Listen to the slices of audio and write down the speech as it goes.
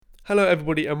Hello,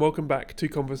 everybody, and welcome back to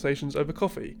Conversations Over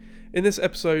Coffee. In this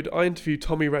episode, I interview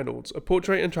Tommy Reynolds, a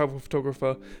portrait and travel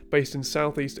photographer based in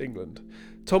southeast England.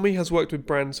 Tommy has worked with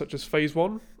brands such as Phase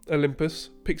One,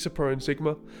 Olympus, Pixapro, and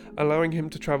Sigma, allowing him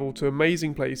to travel to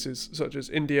amazing places such as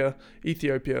India,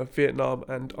 Ethiopia, Vietnam,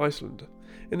 and Iceland.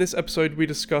 In this episode, we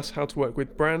discuss how to work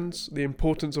with brands, the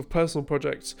importance of personal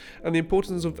projects, and the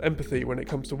importance of empathy when it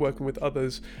comes to working with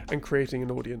others and creating an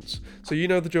audience. So you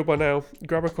know the drill by now.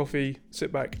 Grab a coffee,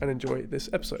 sit back, and enjoy this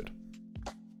episode.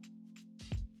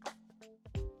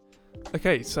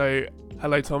 Okay, so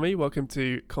hello Tommy, welcome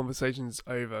to Conversations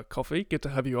Over Coffee. Good to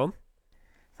have you on.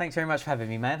 Thanks very much for having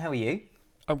me, man. How are you?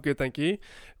 I'm good, thank you.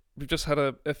 We've just had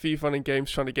a few fun and games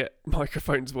trying to get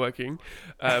microphones working.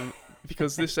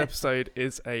 Because this episode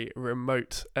is a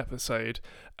remote episode,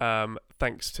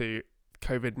 thanks to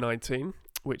COVID-19,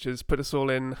 which has put us all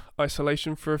in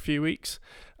isolation for a few weeks.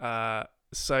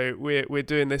 So we're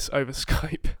doing this over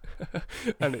Skype,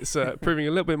 and it's proving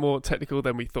a little bit more technical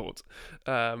than we thought.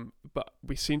 But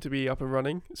we seem to be up and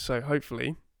running, so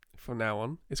hopefully from now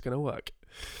on it's going to work.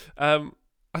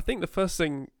 I think the first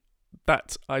thing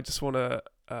that I just want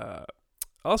to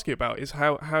ask you about is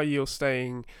how you're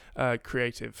staying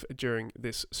creative during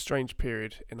this strange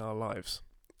period in our lives.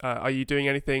 Are you doing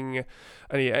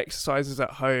any exercises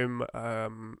at home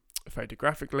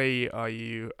photographically? Are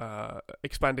you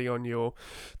expanding on your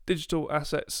digital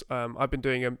assets? I've been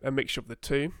doing a mixture of the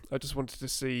two. I just wanted to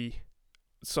see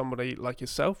somebody like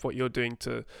yourself, what you're doing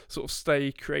to sort of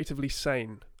stay creatively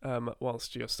sane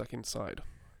whilst you're stuck inside.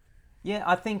 Yeah,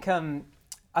 I think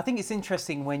it's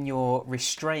interesting when you're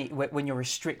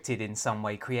restricted in some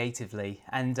way creatively,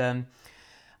 and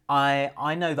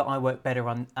I know that I work better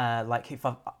on like if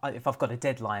I've got a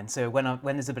deadline. So when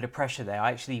there's a bit of pressure there, I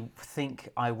actually think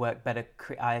I work better.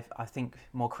 I think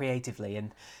more creatively,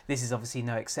 and this is obviously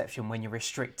no exception when you're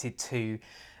restricted to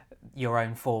your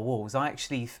own four walls. I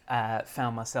actually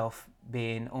found myself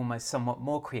being almost somewhat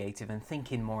more creative and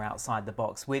thinking more outside the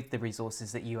box with the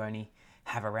resources that you only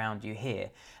have around you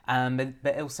here.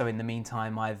 But also in the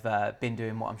meantime, I've been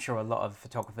doing what I'm sure a lot of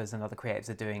photographers and other creatives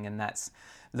are doing, and that's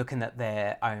looking at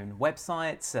their own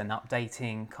websites and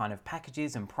updating kind of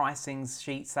packages and pricing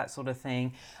sheets, that sort of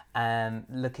thing.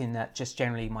 Looking at just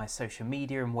generally my social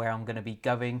media and where I'm going to be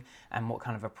going and what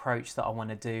kind of approach that I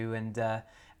want to do, and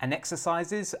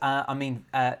exercises.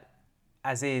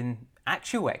 As in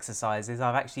actual exercises,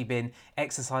 I've actually been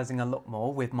exercising a lot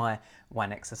more with my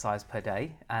one exercise per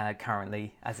day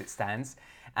currently as it stands,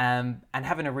 and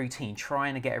having a routine,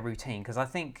 trying to get a routine, because I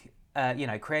think,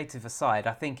 creative aside,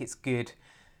 I think it's good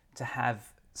to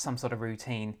have some sort of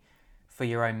routine for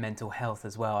your own mental health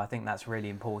as well. I think that's really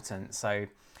important. So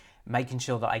making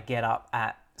sure that I get up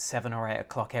at 7 or 8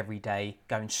 o'clock every day,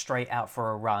 going straight out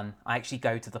for a run. I actually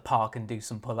go to the park and do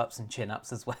some pull-ups and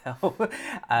chin-ups as well.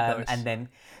 Nice. And then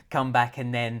come back,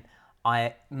 and then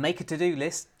I make a to-do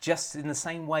list just in the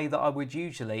same way that I would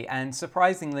usually. And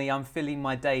surprisingly, I'm filling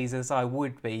my days as I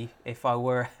would be if I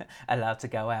were allowed to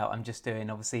go out. I'm just doing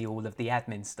obviously all of the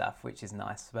admin stuff, which is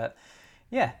nice. But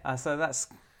yeah, so that's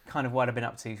kind of what I've been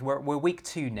up to. We're week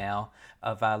 2 now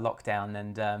of our lockdown,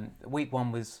 and week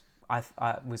 1 was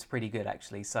pretty good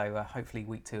actually, so hopefully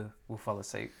week 2 will follow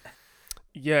suit.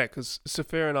 Yeah, because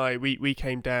Sophia and I, we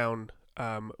came down,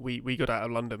 we got out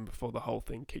of London before the whole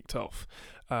thing kicked off.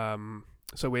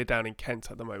 So we're down in Kent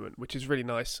at the moment, which is really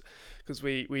nice because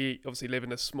we obviously live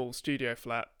in a small studio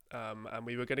flat, and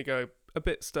we were going to go a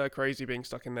bit stir crazy being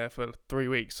stuck in there for 3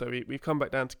 weeks. So we've come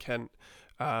back down to Kent,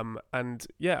 and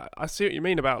yeah, I see what you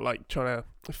mean about like trying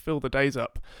to fill the days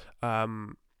up.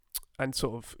 And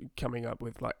sort of coming up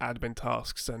with like admin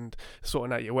tasks and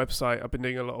sorting out your website. I've been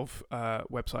doing a lot of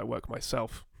website work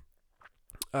myself.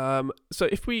 So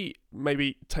if we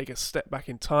maybe take a step back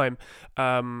in time,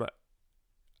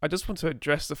 I just want to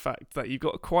address the fact that you've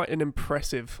got quite an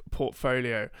impressive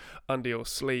portfolio under your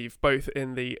sleeve, both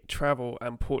in the travel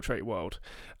and portrait world.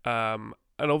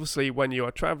 And obviously, when you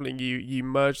are traveling, you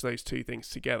merge those two things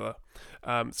together.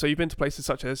 So you've been to places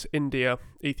such as India,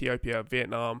 Ethiopia,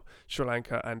 Vietnam, Sri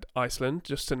Lanka, and Iceland,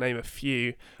 just to name a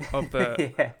few of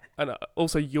the. Yeah. And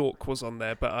also York was on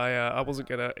there, but I wasn't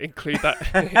going to include that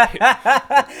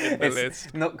in the It's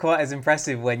list. not quite as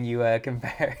impressive when you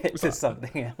compare it to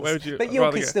something else. Where would you But York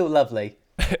rather is go? still lovely.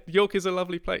 York is a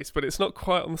lovely place, but it's not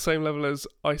quite on the same level as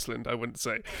Iceland, I wouldn't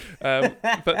say.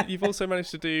 But you've also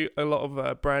managed to do a lot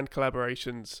of brand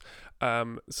collaborations,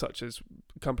 such as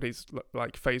companies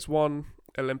like Phase One,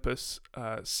 Olympus,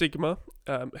 Sigma,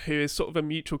 who is sort of a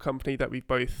mutual company that we've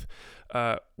both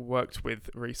worked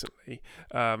with recently.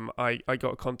 I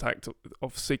got a contact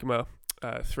of Sigma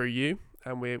through you,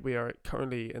 and we are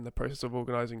currently in the process of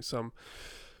organising some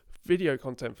video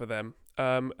content for them.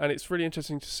 And it's really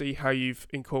interesting to see how you've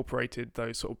incorporated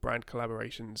those sort of brand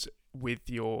collaborations with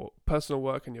your personal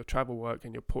work and your travel work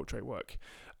and your portrait work.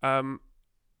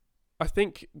 I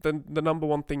think the number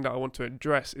one thing that I want to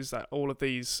address is that all of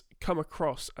these come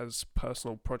across as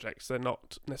personal projects. They're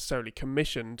not necessarily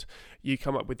commissioned. You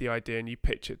come up with the idea and you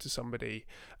pitch it to somebody,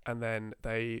 and then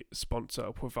they sponsor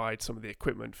or provide some of the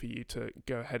equipment for you to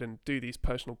go ahead and do these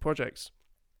personal projects.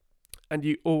 And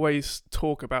you always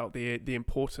talk about the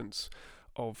importance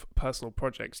of personal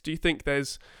projects. Do you think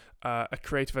there's a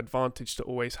creative advantage to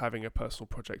always having a personal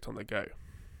project on the go?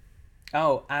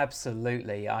 Oh,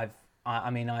 absolutely. I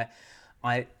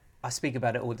speak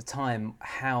about it all the time,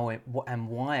 and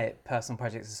why personal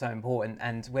projects are so important.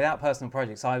 And without personal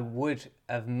projects, I would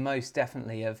have most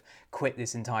definitely have quit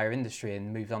this entire industry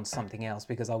and moved on to something else,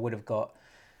 because I would have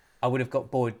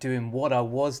got bored doing what I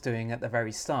was doing at the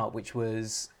very start, which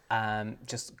was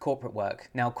just corporate work.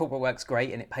 Now, corporate work's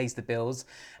great and it pays the bills,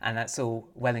 and that's all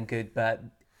well and good, but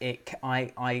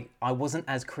I wasn't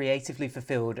as creatively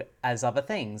fulfilled as other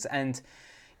things. And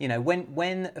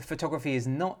when photography is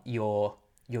not your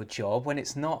job, when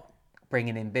it's not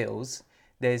bringing in bills,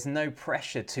 there's no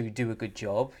pressure to do a good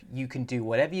job. You can do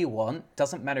whatever you want.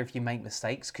 Doesn't matter if you make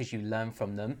mistakes, because you learn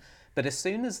from them. But as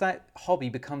soon as that hobby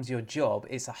becomes your job,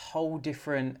 it's a whole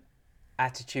different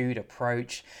attitude,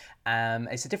 approach.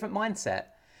 It's a different mindset.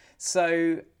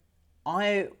 So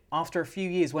after a few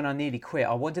years, when I nearly quit,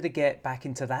 I wanted to get back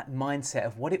into that mindset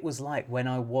of what it was like when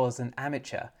I was an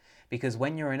amateur. Because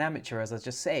when you're an amateur, as I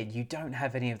just said, you don't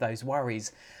have any of those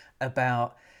worries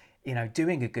about,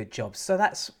 doing a good job. So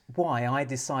that's why I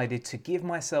decided to give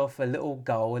myself a little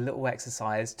goal, a little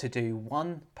exercise to do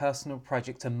one personal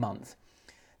project a month.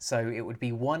 So it would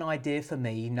be one idea for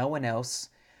me, no one else,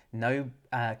 no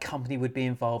company would be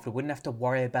involved. I wouldn't have to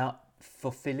worry about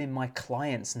fulfilling my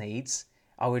clients' needs.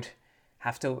 I would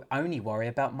have to only worry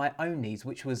about my own needs,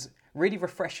 which was really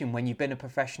refreshing when you've been a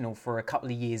professional for a couple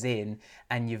of years in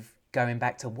and you've going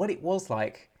back to what it was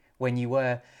like when you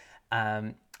were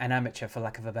an amateur, for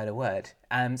lack of a better word.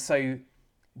 So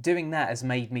doing that has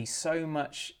made me so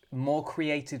much more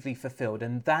creatively fulfilled,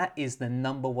 and that is the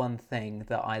number one thing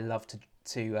that I love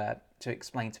to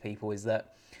explain to people, is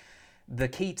that the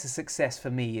key to success for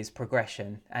me is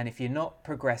progression. And if you're not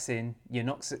progressing, you're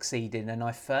not succeeding. And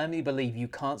I firmly believe you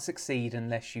can't succeed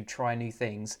unless you try new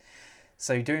things.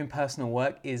 So doing personal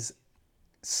work is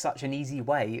such an easy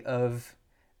way of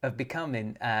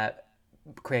becoming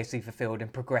creatively fulfilled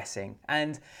and progressing.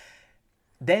 And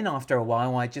then after a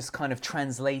while, I just kind of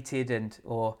translated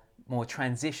or more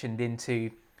transitioned into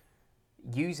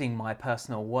using my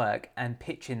personal work and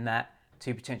pitching that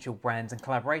to potential brands and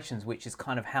collaborations, which is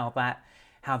kind of how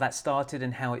that started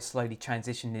and how it slowly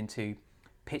transitioned into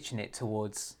pitching it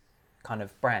towards kind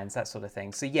of brands, that sort of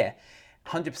thing. So yeah,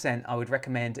 100% I would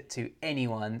recommend it to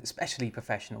anyone, especially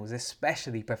professionals,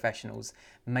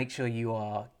 make sure you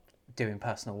are doing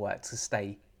personal work to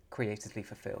stay creatively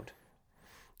fulfilled.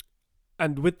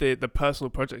 And with the personal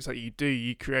projects that you do,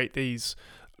 you create these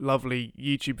lovely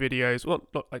YouTube videos. Well,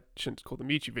 I shouldn't call them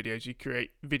YouTube videos. You create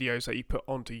videos that you put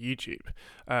onto YouTube,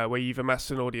 where you've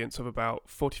amassed an audience of about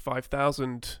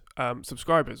 45,000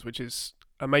 subscribers, which is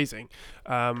amazing.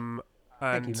 And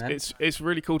Thank you, man. It's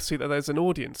really cool to see that there's an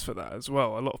audience for that as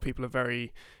well. A lot of people are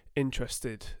very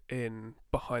interested in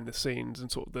behind the scenes and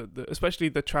sort of the especially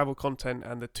the travel content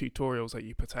and the tutorials that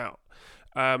you put out.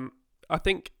 I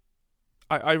think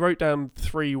I wrote down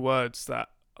 3 words that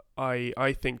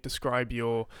I think describe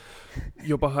your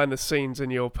behind the scenes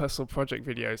and your personal project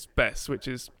videos best, which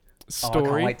is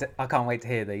story. I can't wait to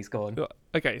hear these. Go on.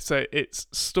 Okay, so it's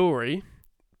story,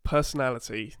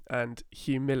 personality, and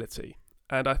humility.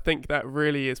 And I think that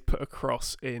really is put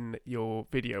across in your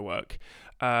video work.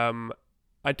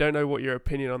 I don't know what your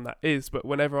opinion on that is, but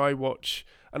whenever I watch,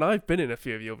 and I've been in a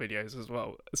few of your videos as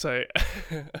well, so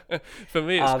for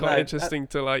me it's quite interesting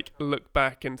to like look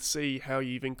back and see how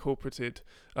you've interpreted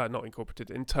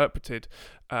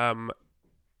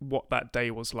what that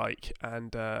day was like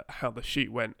and how the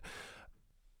shoot went.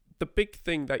 The big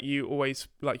thing that you always,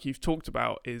 like you've talked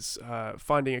about, is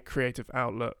finding a creative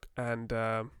outlook and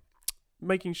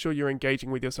making sure you're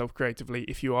engaging with yourself creatively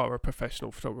if you are a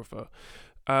professional photographer.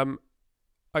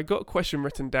 I got a question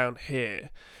written down here.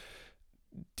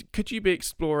 Could you be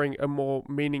exploring a more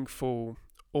meaningful,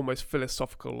 almost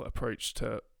philosophical approach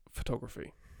to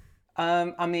photography?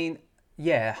 I mean,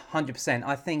 yeah, 100%.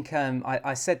 I think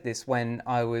I said this when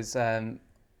I was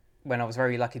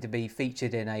very lucky to be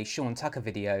featured in a Sean Tucker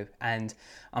video, and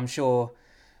I'm sure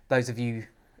those of you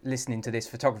listening to this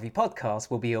photography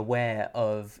podcast will be aware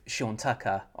of Sean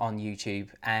Tucker on YouTube,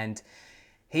 and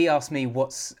he asked me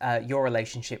what's your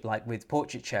relationship like with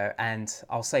portraiture, and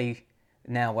I'll say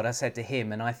now what I said to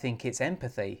him, and I think it's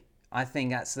empathy. I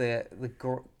think that's the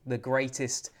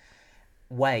greatest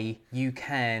way you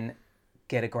can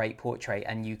get a great portrait,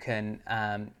 and you can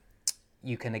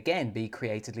again be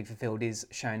creatively fulfilled, is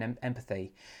showing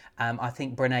empathy. I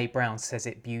think Brene Brown says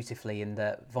it beautifully in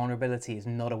that vulnerability is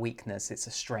not a weakness, it's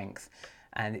a strength.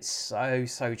 And it's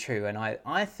so true. And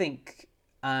I think,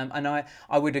 and I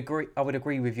would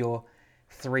agree with your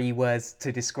 3 words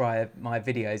to describe my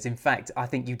videos. In fact, I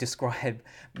think you describe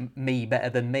me better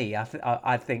than me.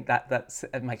 I think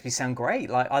it makes me sound great.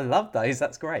 Like, I love those.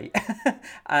 That's great.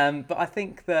 But I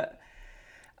think that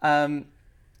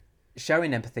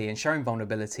showing empathy and showing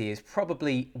vulnerability is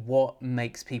probably what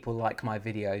makes people like my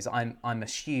videos. I'm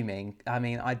assuming. I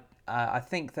mean, I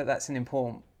think that that's an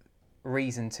important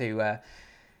reason to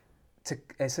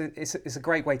it's a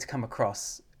great way to come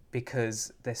across,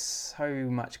 because there's so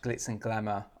much glitz and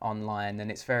glamour online,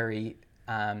 and it's very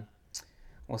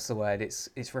what's the word?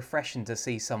 It's refreshing to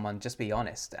see someone just be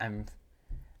honest and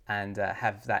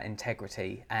have that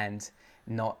integrity and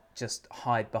not just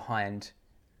hide behind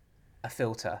a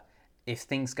filter. If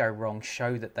things go wrong,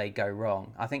 show that they go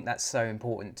wrong. I think that's so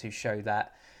important, to show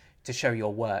that, to show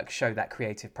your work, show that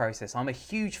creative process. I'm a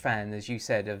huge fan, as you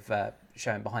said, of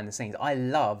showing behind the scenes. I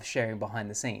love sharing behind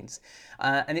the scenes,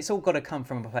 and it's all got to come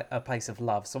from a place of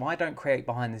love. So I don't create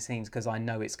behind the scenes because I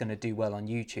know it's going to do well on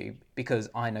YouTube, because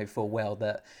I know full well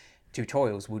that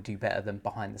tutorials will do better than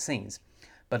behind the scenes.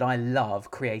 But I love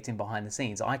creating behind the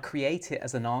scenes. I create it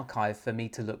as an archive for me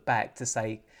to look back, to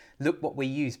say, look what we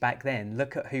used back then,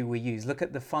 look at who we used, look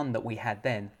at the fun that we had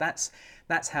then. That's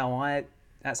how I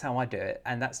do it,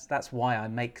 and that's why I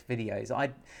make videos. I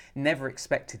never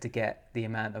expected to get the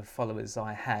amount of followers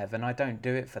I have, and I don't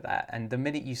do it for that. And the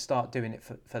minute you start doing it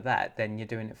for that, then you're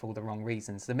doing it for all the wrong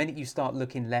reasons. The minute you start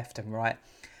looking left and right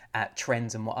at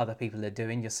trends and what other people are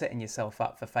doing, you're setting yourself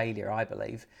up for failure, I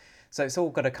believe. So it's all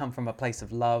got to come from a place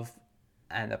of love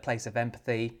and a place of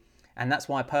empathy, and that's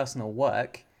why personal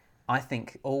work, I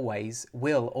think,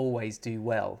 will always do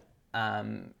well.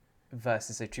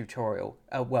 Versus a tutorial,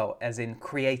 well, as in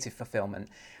creative fulfillment.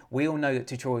 We all know that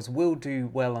tutorials will do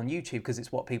well on YouTube because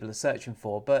it's what people are searching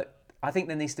for, but I think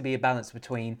there needs to be a balance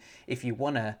between, if you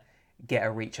want to get a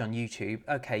reach on YouTube,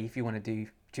 okay, if you want to do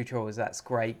tutorials, that's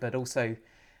great, but also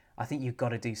I think you've got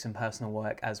to do some personal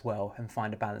work as well and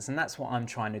find a balance, and that's what I'm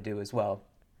trying to do as well.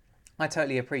 I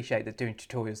totally appreciate that doing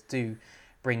tutorials do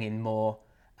bring in more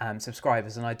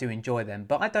subscribers, and I do enjoy them,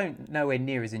 but I don't nowhere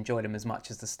near as enjoy them as much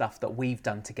as the stuff that we've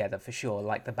done together, for sure,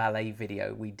 like the ballet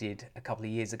video we did a couple of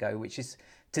years ago, which is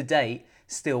to date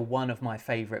still one of my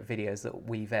favorite videos that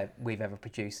we've ever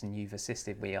produced and you've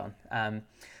assisted me on.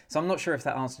 So I'm not sure if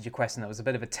that answered your question. That was a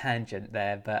bit of a tangent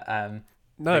there, but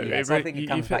no, but yes, I think it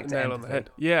comes back to nail on the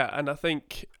head. Yeah, and I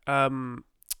think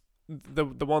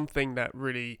the one thing that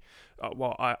really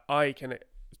I can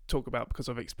talk about, because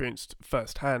I've experienced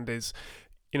firsthand, is,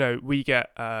 you know, we get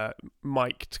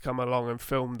Mike to come along and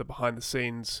film the behind the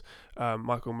scenes,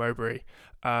 Michael Mowbray,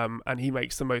 and he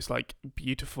makes the most like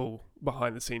beautiful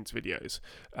behind the scenes videos.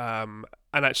 And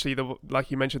actually,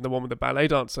 like you mentioned, the one with the ballet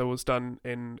dancer was done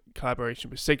in collaboration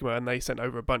with Sigma, and they sent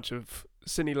over a bunch of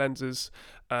cine lenses,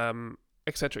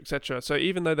 etc., etc. So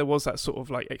even though there was that sort of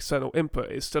like external input,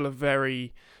 it's still a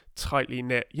very tightly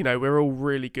knit. You know, we're all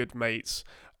really good mates.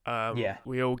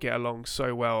 We all get along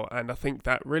so well, and I think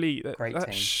that really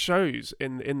that shows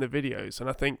in the videos, and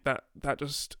I think that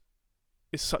just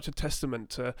is such a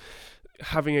testament to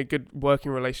having a good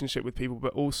working relationship with people,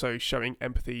 but also showing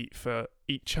empathy for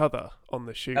each other on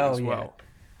the shoot as well.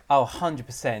 Oh,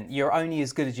 100%. You're only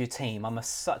as good as your team. I'm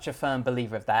such a firm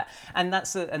believer of that. And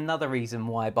that's another reason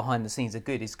why behind the scenes are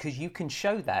good, is because you can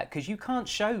show that. Because you can't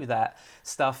show that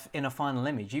stuff in a final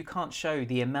image. You can't show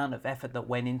the amount of effort that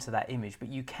went into that image, but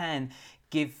you can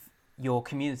give your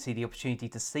community the opportunity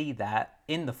to see that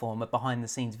in the form of behind the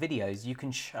scenes videos. You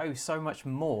can show so much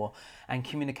more and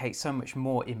communicate so much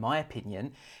more, in my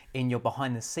opinion, in your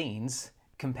behind the scenes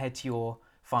compared to your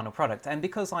final product. And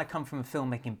because I come from a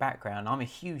filmmaking background, I'm a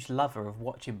huge lover of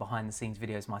watching behind the scenes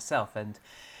videos myself. And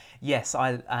yes,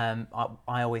 I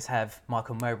always have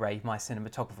Michael Mowbray, my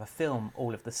cinematographer, film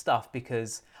all of the stuff,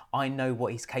 because I know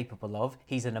what he's capable of.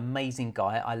 He's an amazing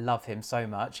guy. I love him so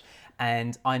much,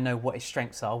 and I know what his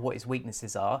strengths are, what his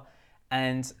weaknesses are,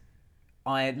 and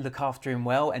I look after him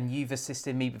well. And you've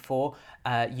assisted me before.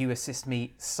 You assist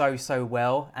me so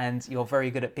well, and you're very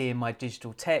good at being my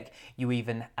digital tech. You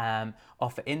even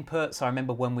offer input. So I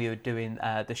remember when we were doing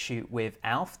the shoot with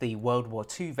Alf, the World War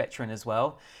II veteran as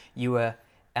well, you were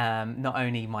not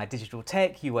only my digital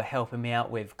tech, you were helping me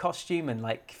out with costume and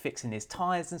like fixing his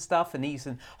tires and stuff, and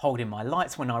even holding my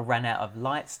lights when I ran out of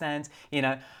light stands. You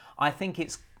know, I think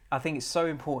it's so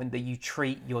important that you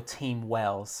treat your team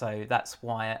well. So that's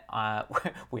why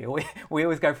we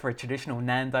always go for a traditional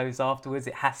Nando's afterwards.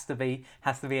 It has to be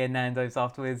a Nando's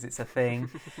afterwards. It's a thing.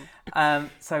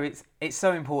 So it's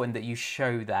so important that you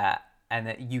show that, and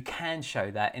that you can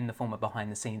show that in the form of behind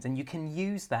the scenes, and you can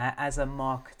use that as a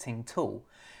marketing tool.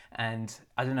 And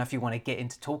I don't know if you want to get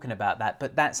into talking about that,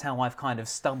 but that's how I've kind of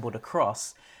stumbled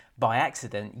across by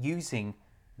accident using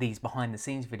these behind the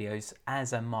scenes videos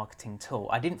as a marketing tool.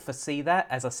 I didn't foresee that.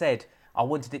 As I said, I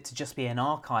wanted it to just be an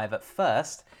archive at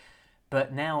first,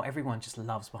 but now everyone just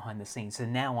loves behind the scenes. So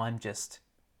now I'm just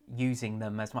using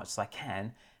them as much as I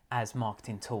can as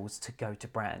marketing tools to go to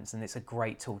brands, and it's a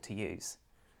great tool to use.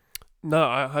 No,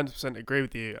 I 100% agree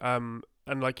with you.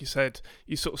 And like you said,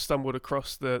 you sort of stumbled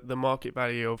across the market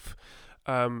value of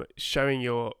showing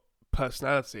your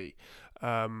personality.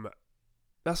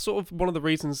 That's sort of one of the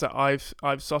reasons that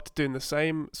I've started doing the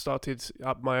same, started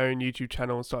up my own YouTube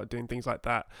channel and started doing things like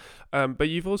that. But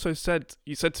you've also said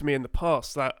to me in the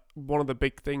past that one of the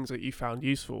big things that you found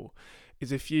useful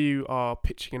is if you are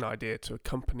pitching an idea to a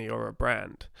company or a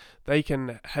brand, they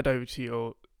can head over to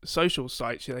your social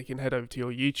sites, they can head over to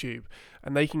your YouTube,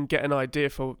 and they can get an idea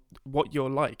for what you're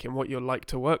like and what you're like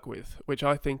to work with, which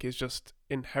I think is just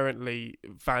inherently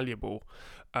valuable.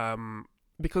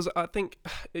 Because I think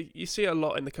you see a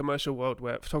lot in the commercial world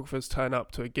where photographers turn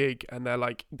up to a gig and they're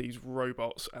like these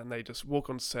robots and they just walk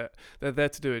on set. They're there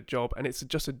to do a job, and it's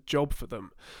just a job for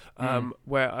them.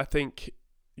 Where I think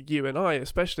you and I,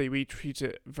 especially, we treat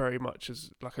it very much as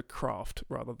like a craft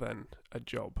rather than a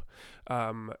job.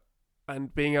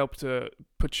 And being able to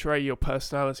portray your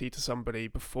personality to somebody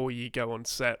before you go on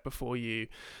set, before you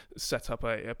set up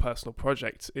a personal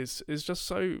project is just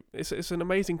so, it's an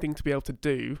amazing thing to be able to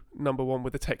do, number one,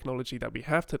 with the technology that we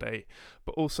have today,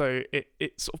 but also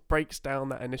it sort of breaks down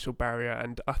that initial barrier,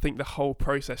 and I think the whole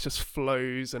process just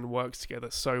flows and works together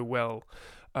so well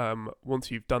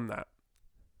once you've done that.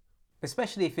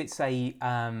 Especially if it's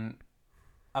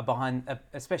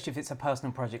especially if it's a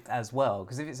personal project as well,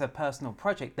 because if it's a personal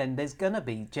project, then there's gonna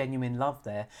be genuine love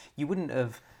there. You wouldn't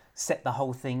have set the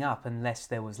whole thing up unless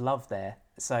there was love there.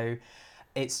 So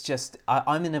it's just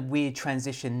I'm in a weird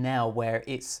transition now where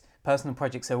it's personal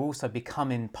projects are also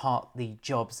becoming partly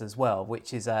jobs as well,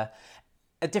 which is a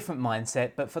different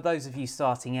mindset. But for those of you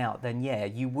starting out, then yeah,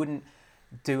 you wouldn't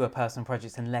do a personal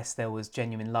project unless there was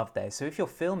genuine love there. So if you're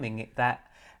filming it,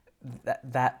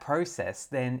 that process,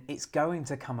 then it's going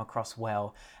to come across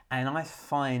well. And I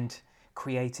find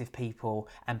creative people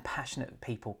and passionate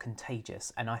people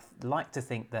contagious, and I like to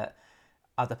think that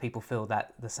other people feel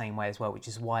that the same way as well, which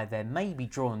is why they're maybe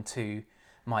drawn to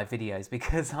my videos,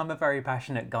 because I'm a very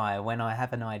passionate guy. When I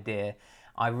have an idea,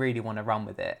 I really want to run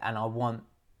with it, and I want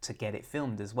to get it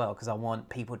filmed as well, because I want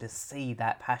people to see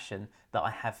that passion that I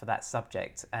have for that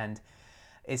subject. And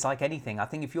it's like anything, I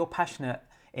think if you're passionate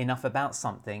enough about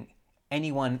something,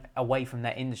 anyone away from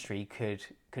that industry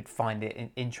could find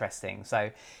it interesting. So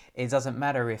it doesn't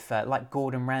matter if like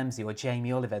Gordon Ramsay or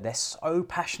Jamie Oliver, they're so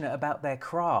passionate about their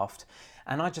craft,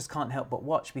 and I just can't help but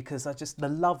watch, because the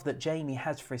love that Jamie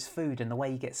has for his food and the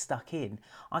way he gets stuck in,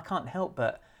 I can't help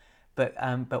but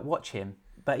watch him.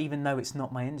 But even though it's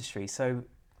not my industry, so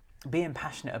being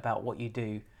passionate about what you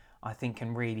do, I think,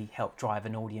 can really help drive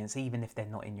an audience, even if they're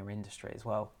not in your industry as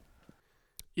well.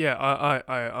 Yeah,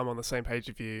 I'm on the same page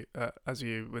as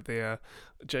you with the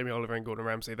Jamie Oliver and Gordon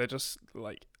Ramsay. They're just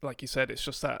like you said, it's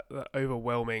just that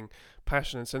overwhelming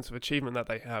passion and sense of achievement that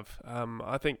they have.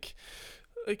 I think,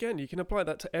 again, you can apply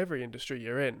that to every industry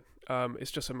you're in.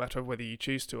 It's just a matter of whether you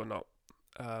choose to or not.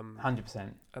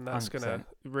 100%. And that's going to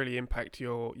really impact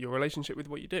your relationship with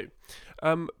what you do.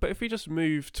 But if we just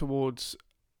move towards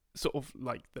sort of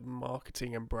like the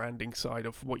marketing and branding side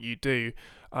of what you do,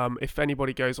 if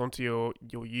anybody goes onto your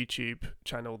YouTube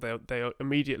channel, they'll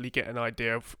immediately get an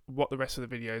idea of what the rest of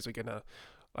the videos are gonna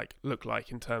look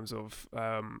like in terms of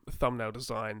thumbnail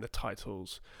design, the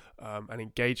titles, and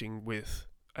engaging with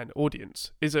an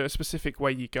audience. Is there a specific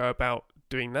way you go about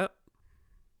doing that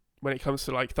when it comes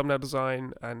to like thumbnail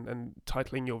design and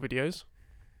titling your videos?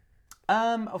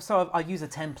 So I use a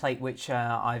template which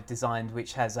I've designed,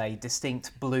 which has a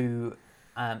distinct blue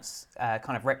kind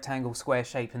of rectangle square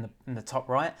shape in the top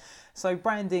right. So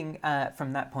branding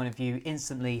from that point of view,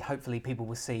 instantly, hopefully people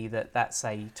will see that that's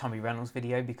a Tommy Reynolds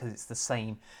video, because it's the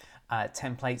same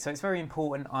template. So it's very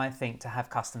important, I think, to have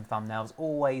custom thumbnails.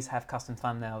 Always have custom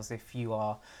thumbnails if you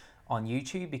are on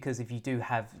YouTube, because if you do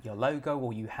have your logo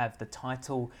or you have the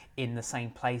title in the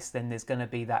same place, then there's going to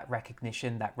be that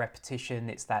recognition, that repetition.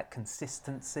 It's that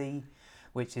consistency,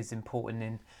 which is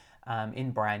important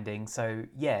in branding. So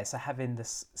yeah, so having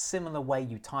this similar way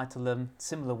you title them,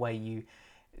 similar way you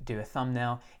do a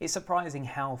thumbnail, it's surprising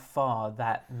how far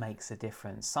that makes a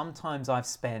difference. Sometimes I've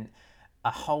spent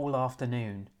a whole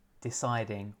afternoon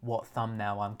deciding what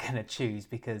thumbnail I'm going to choose,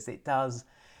 because it does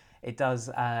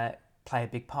play a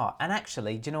big part. And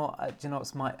actually, do you know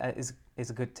what's is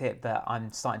a good tip that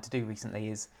I'm starting to do recently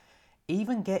is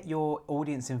even get your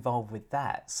audience involved with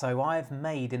that. So I've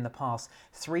made in the past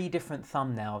 3 different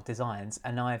thumbnail designs,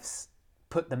 and I've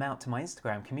put them out to my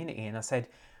Instagram community, and I said,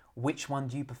 which one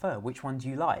do you prefer? Which one do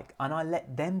you like? And I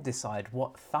let them decide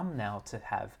what thumbnail to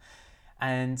have.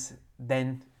 And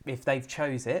then if they've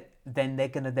chose it, then they're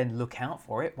going to then look out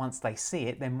for it. Once they see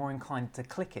it, they're more inclined to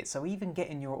click it. So even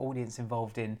getting your audience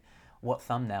involved in what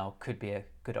thumbnail could be a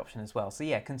good option as well. So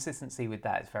yeah, consistency with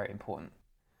that is very important.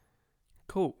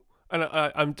 Cool. And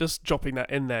I'm just dropping that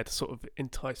in there to sort of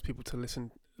entice people to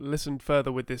listen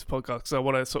further with this podcast, because I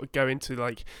want to sort of go into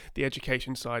like the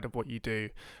education side of what you do.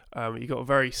 You've got a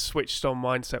very switched on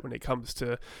mindset when it comes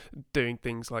to doing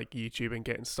things like YouTube and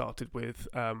getting started with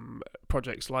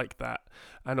projects like that,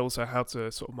 and also how to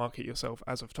sort of market yourself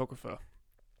as a photographer.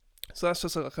 So that's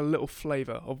just like a little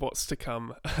flavour of what's to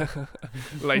come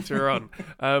later on.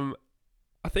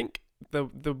 I think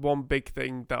the one big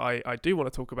thing that I do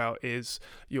want to talk about is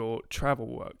your travel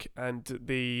work and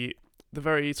the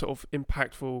very sort of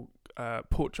impactful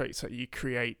portraits that you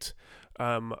create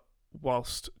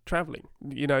whilst traveling.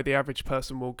 You know, the average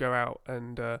person will go out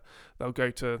and they'll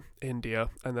go to India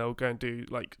and they'll go and do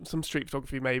like some street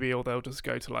photography maybe, or they'll just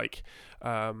go to like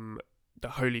the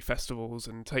holy festivals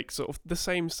and take sort of the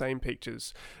same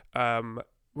pictures.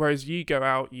 Whereas you go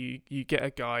out, you get a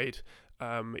guide,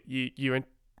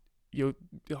 you're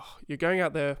going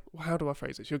out there. How do I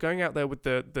phrase this? You're going out there with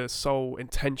the sole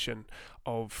intention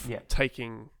of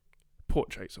taking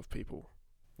portraits of people.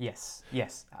 Yes,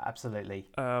 absolutely.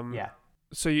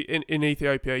 So in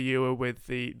Ethiopia, you were with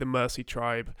the Mercy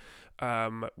tribe.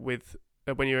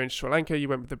 When you were in Sri Lanka, you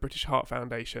went with the British Heart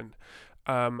Foundation,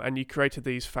 and you created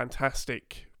these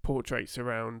fantastic portraits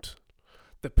around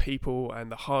the people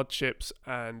and the hardships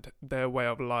and their way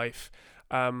of life.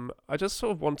 I just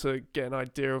sort of want to get an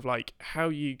idea of like how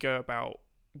you go about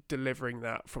delivering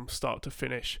that from start to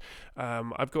finish.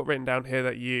 I've got written down here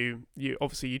that you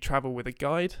obviously you travel with a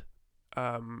guide.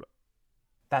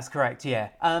 That's correct. Yeah.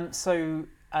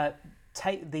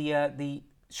 Take the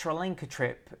Sri Lanka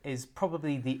trip is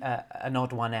probably an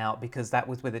odd one out, because that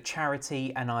was with a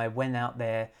charity, and I went out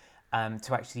there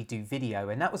to actually do video,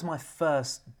 and that was my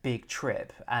first big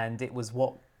trip, and it was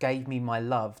what gave me my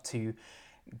love to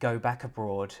go back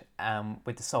abroad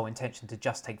with the sole intention to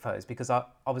just take photos, because I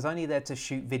was only there to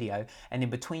shoot video, and in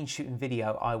between shooting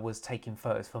video I was taking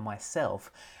photos for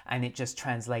myself, and it just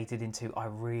translated into I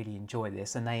really enjoy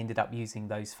this, and they ended up using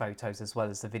those photos as well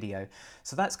as the video.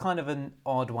 So that's kind of an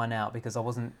odd one out, because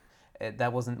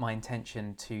that wasn't my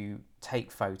intention to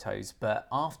take photos. But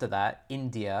after that,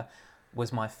 India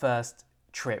was my first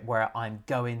trip where I'm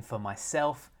going for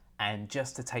myself and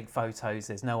just to take photos.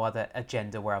 There's no other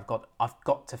agenda where I've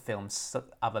got to film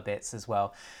other bits as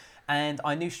well. And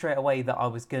I knew straight away that I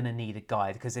was going to need a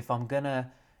guide, because if I'm going to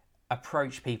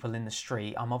approach people in the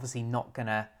street, I'm obviously not going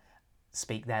to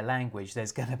speak their language.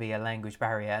 There's going to be a language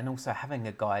barrier, and also having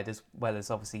a guide as well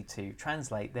as obviously to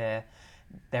translate, they're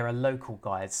a local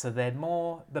guide. So they're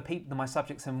more, my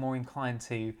subjects are more inclined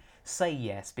to say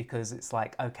yes, because it's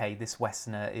like, okay, this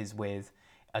Westerner is with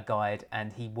a guide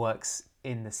and he works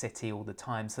in the city all the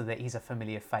time, so that he's a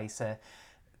familiar face.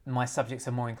 My subjects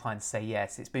are more inclined to say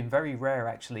yes. It's been very rare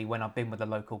actually when I've been with a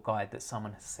local guide that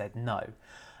someone has said no,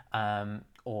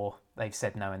 or they've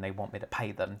said no and they want me to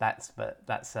pay them. That's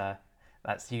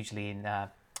usually in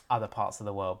other parts of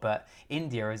the world. But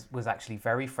India was actually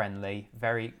very friendly,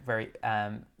 very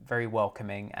very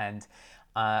welcoming, and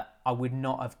I would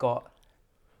not have got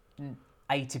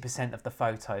 80% of the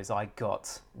photos I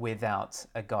got without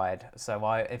a guide. So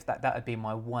that would be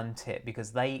my one tip,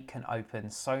 because they can open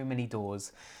so many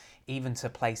doors, even to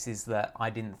places that I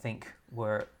didn't think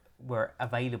were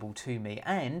available to me.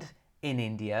 And in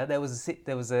India, there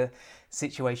was a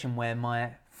situation where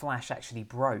my flash actually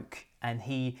broke, and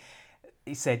he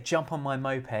said, jump on my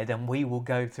moped and we will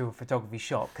go to a photography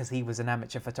shop, because he was an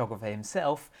amateur photographer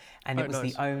himself, and it was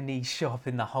nice. The only shop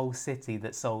in the whole city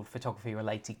that sold photography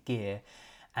related gear,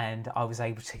 and I was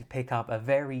able to pick up a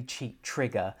very cheap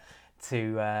trigger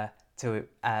to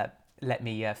let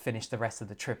me finish the rest of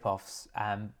the trip off.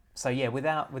 So yeah,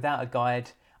 without a guide,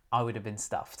 I would have been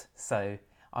stuffed. So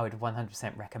I would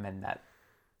 100% recommend that.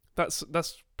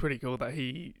 That's pretty cool that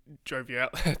he drove you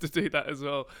out there to do that as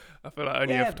well. I feel like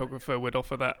only a Yeah, photographer would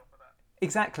offer that.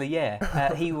 exactly.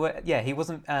 Yeah, he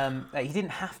wasn't. He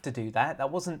didn't have to do that.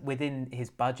 That wasn't within his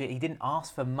budget. He didn't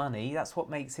ask for money. That's what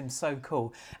makes him so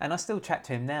cool. And I still chat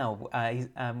to him now.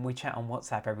 We chat on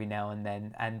WhatsApp every now and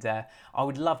then. And I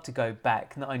would love to go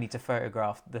back, not only to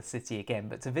photograph the city again,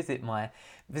 but to visit my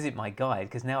guide,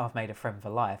 because now I've made a friend for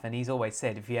life. And he's always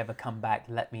said, if you ever come back,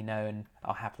 let me know, and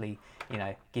I'll happily,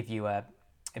 give you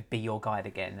be your guide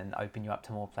again and open you up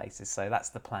to more places. So that's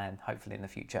the plan, hopefully in the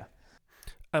future.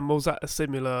 And was that a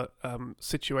similar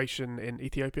situation in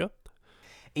Ethiopia?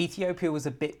 Ethiopia was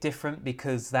a bit different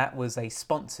because that was a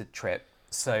sponsored trip.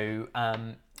 So,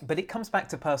 but it comes back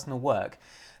to personal work.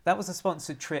 That was a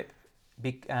sponsored trip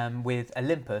with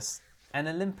Olympus, and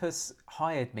Olympus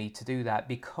hired me to do that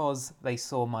because they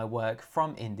saw my work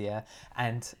from India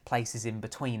and places in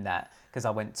between that. Because I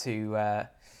went to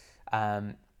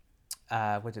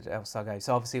where did else I go?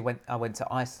 So obviously I went to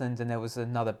Iceland, and there was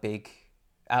another big.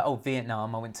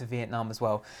 Vietnam. I went to Vietnam as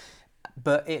well.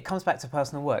 But it comes back to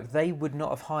personal work. They would not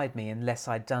have hired me unless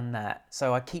I'd done that.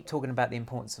 So I keep talking about the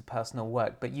importance of personal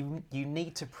work, but you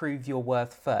need to prove your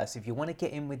worth first. If you want to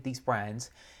get in with these brands,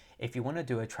 if you want to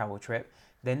do a travel trip,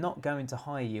 they're not going to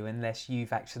hire you unless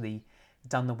you've actually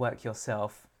done the work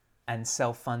yourself and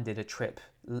self-funded a trip,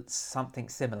 something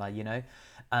similar,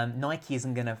 Nike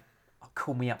isn't going to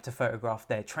call me up to photograph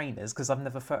their trainers because I've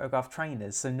never photographed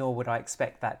trainers, so nor would I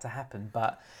expect that to happen.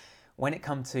 But when it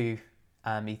comes to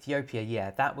Ethiopia,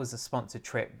 yeah, that was a sponsored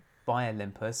trip by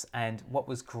Olympus, and what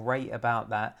was great about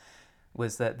that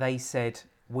was that they said,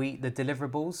 the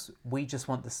deliverables, we just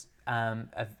want this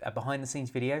a behind the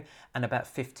scenes video and about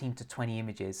 15 to 20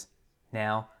 images.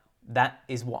 Now that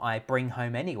is what I bring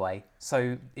home anyway.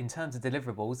 So in terms of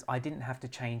deliverables, I didn't have to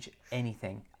change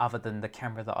anything other than the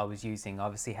camera that I was using. I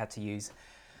obviously had to use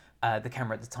the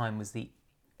camera at the time was the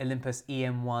Olympus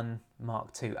EM1 Mark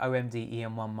II, OMD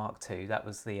EM1 Mark II. That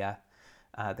was the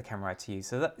camera I had to use.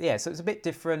 So so it's a bit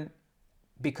different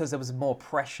because there was more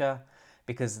pressure,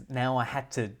 because now I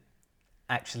had to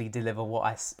actually deliver what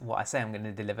I say I'm going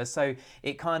to deliver. So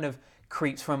it kind of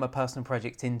creeps from a personal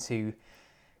project into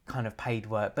kind of paid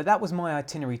work. But that was my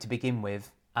itinerary to begin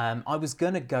with. I was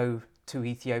going to go to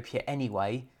Ethiopia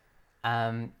anyway,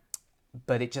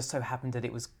 but it just so happened that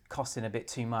it was costing a bit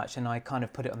too much, and I kind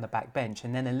of put it on the back bench.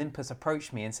 And then Olympus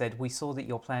approached me and said, we saw that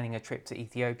you're planning a trip to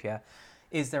Ethiopia.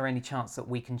 Is there any chance that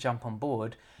we can jump on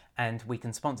board and we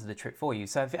can sponsor the trip for you?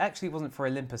 So if it actually wasn't for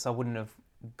Olympus, I wouldn't have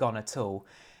gone at all.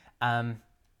 And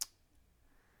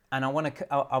I want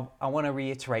to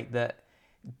reiterate that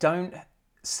don't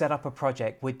set up a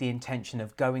project with the intention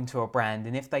of going to a brand,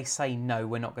 and if they say no,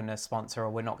 we're not going to sponsor or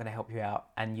we're not going to help you out,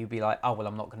 and you be like, oh well,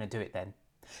 I'm not going to do it then.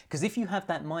 Because if you have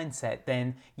that mindset,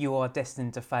 then you are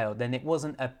destined to fail. Then it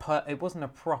wasn't a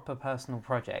proper personal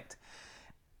project.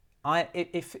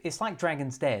 If it's like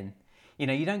Dragon's Den,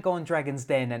 you don't go on Dragon's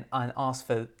Den and ask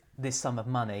for this sum of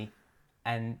money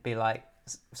and be like,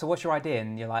 so what's your idea?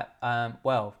 And you're like,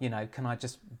 well, can I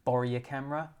just borrow your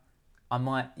camera? I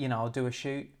might, I'll do a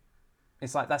shoot.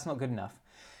 It's like, that's not good enough.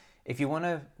 If you want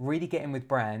to really get in with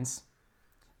brands,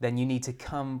 then you need to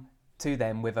come to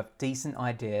them with a decent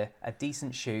idea, a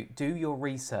decent shoot, do your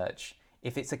research.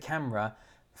 If it's a camera,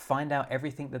 find out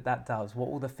everything that does, what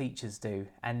all the features do,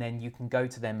 and then you can go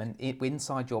to them and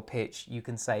inside your pitch, you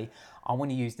can say, I want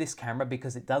to use this camera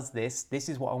because it does this. This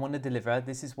is what I want to deliver.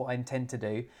 This is what I intend to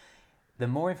do. The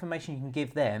more information you can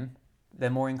give them,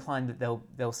 the more inclined that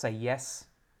they'll say, yes,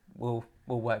 we'll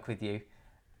work with you.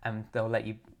 And they'll let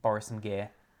you borrow some gear,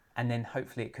 and then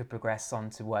hopefully it could progress on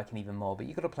to working even more. But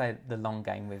you've got to play the long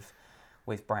game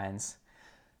with brands.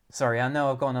 Sorry, I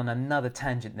know I've gone on another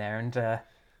tangent there, and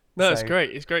no, it's great.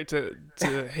 It's great to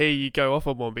hear you go off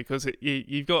on one, because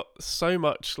you've got so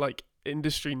much like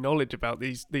industry knowledge about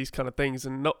these kind of things,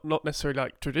 and not necessarily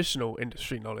like traditional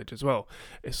industry knowledge as well.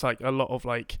 It's like a lot of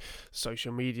like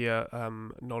social media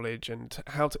knowledge and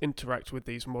how to interact with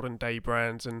these modern day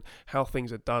brands and how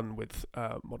things are done with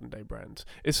modern day brands.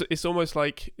 It's almost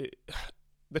like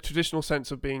the traditional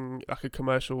sense of being like a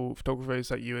commercial photographer is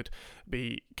that you would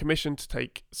be commissioned to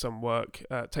take some work,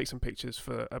 take some pictures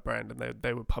for a brand, and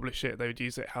they would publish it, they would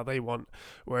use it how they want.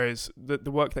 Whereas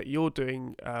the work that you're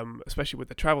doing, especially with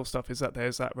the travel stuff, is that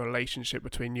there's that relationship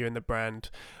between you and the brand.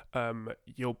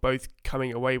 You're both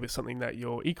coming away with something that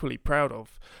you're equally proud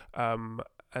of.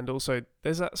 And also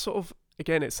there's that sort of,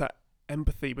 again, it's that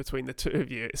empathy between the two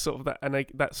of you. It's sort of that, and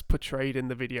that's portrayed in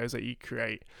the videos that you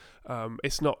create.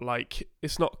 It's not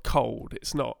cold.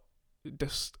 It's not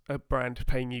just a brand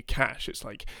paying you cash. It's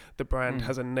like the brand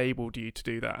has enabled you to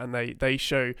do that, and they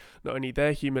show not only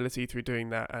their humility through doing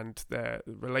that and their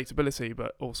relatability,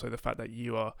 but also the fact that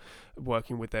you are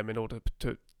working with them in order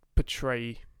to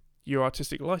portray your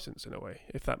artistic license in a way,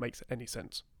 if that makes any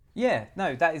sense. Yeah,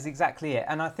 no, that is exactly it.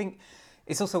 And I think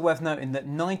it's also worth noting that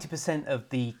 90% of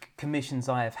the commissions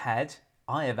I have had,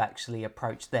 I have actually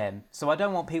approached them. So I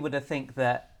don't want people to think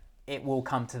that it will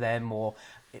come to them, or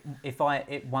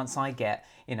once I get,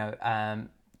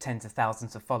 tens of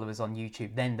thousands of followers on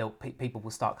YouTube, then people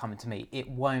will start coming to me. It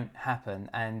won't happen,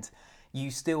 and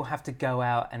you still have to go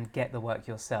out and get the work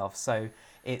yourself. So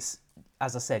it's,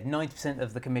 as I said, 90%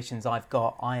 of the commissions I've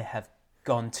got, I have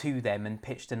gone to them and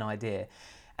pitched an idea.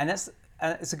 And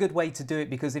it's a good way to do it,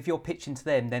 because if you're pitching to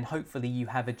them, then hopefully you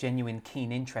have a genuine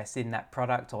keen interest in that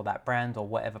product or that brand or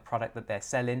whatever product that they're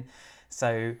selling.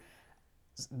 So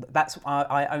that's,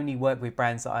 I only work with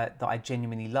brands that I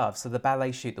genuinely love. So the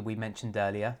ballet shoot that we mentioned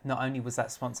earlier, not only was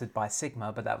that sponsored by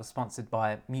Sigma, but that was sponsored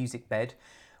by Musicbed,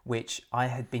 which I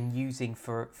had been using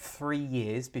for 3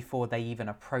 years before they even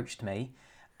approached me.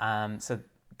 So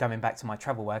going back to my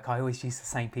travel work, I always use the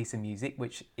same piece of music,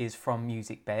 which is from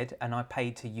Musicbed, and I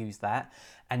paid to use that.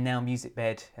 And now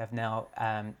Musicbed have now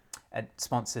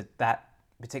sponsored that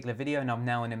particular video, and I'm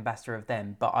now an ambassador of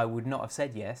them. But I would not have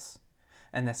said yes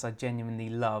unless I genuinely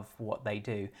love what they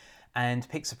do. And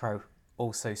Pixapro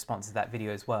also sponsored that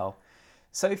video as well.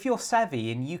 So if you're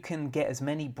savvy and you can get as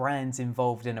many brands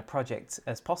involved in a project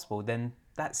as possible, then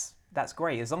that's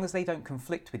great, as long as they don't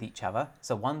conflict with each other.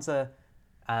 So one's a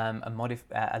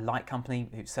light company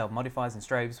who sell modifiers and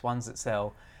strobes, ones that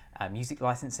sell music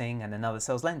licensing, and another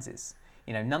sells lenses.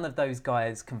 None of those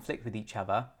guys conflict with each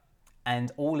other, and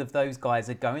all of those guys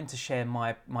are going to share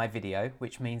my video,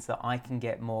 which means that I can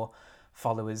get more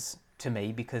followers to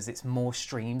me because it's more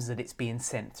streams that it's being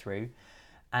sent through.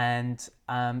 And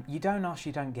you don't ask,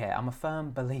 you don't get. I'm a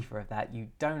firm believer of that. You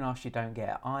don't ask, you don't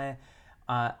get. I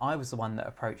was the one that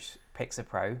approached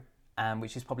Pixapro,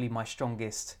 which is probably my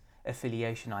strongest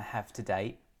affiliation I have to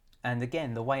date. And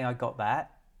again, the way I got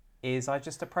that is I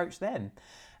just approached them,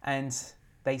 and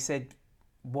they said,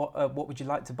 what would you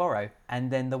like to borrow? And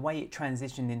then the way it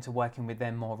transitioned into working with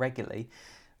them more regularly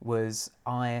was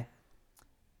I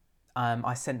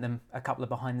sent them a couple of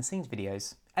behind the scenes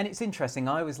videos. And it's interesting,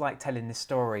 I always like telling this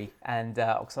story, and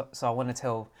so I want to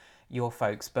tell your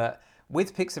folks, but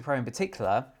with Pixapro in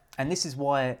particular, and this is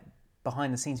why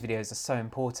behind the scenes videos are so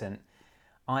important,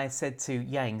 I said to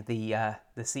Yang, the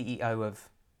CEO of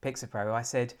Pixapro, I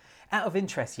said, out of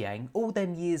interest, Yang, all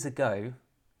them years ago,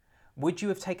 would you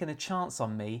have taken a chance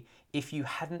on me if you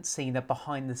hadn't seen a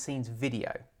behind the scenes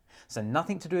video? So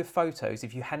nothing to do with photos,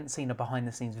 if you hadn't seen a behind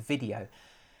the scenes video.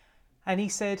 And he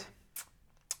said,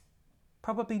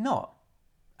 probably not.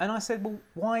 And I said, well,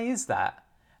 why is that?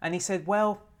 And he said,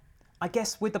 well, I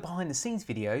guess with the behind the scenes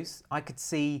videos, I could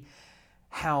see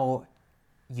how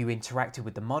you interacted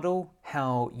with the model,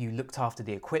 how you looked after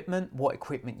the equipment, what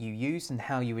equipment you used and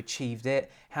how you achieved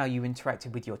it, how you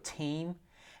interacted with your team.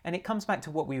 And it comes back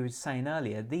to what we were saying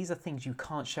earlier. These are things you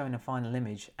can't show in a final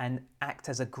image and act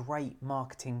as a great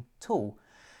marketing tool.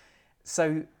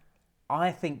 So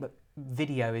I think that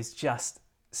video is just,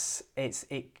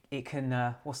 it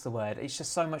can, what's the word? It's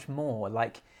just so much more.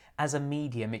 Like, as a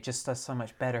medium, it just does so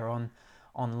much better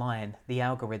online. The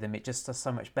algorithm, it just does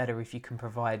so much better if you can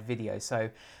provide video. So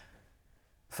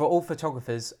for all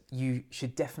photographers, you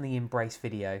should definitely embrace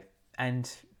video. And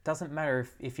doesn't matter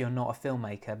if you're not a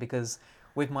filmmaker, because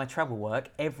with my travel work,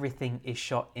 everything is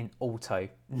shot in auto.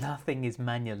 Nothing is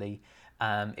manually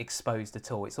exposed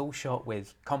at all. It's all shot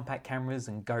with compact cameras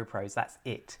and GoPros, that's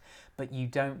it. But you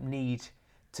don't need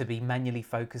to be manually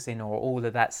focusing or all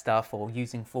of that stuff, or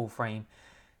using full frame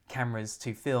cameras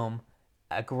to film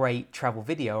a great travel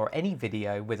video or any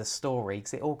video with a story,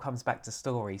 because it all comes back to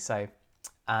story. So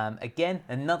again,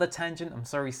 another tangent. I'm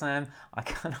sorry, Sam, I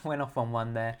kind of went off on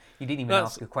one there. You didn't even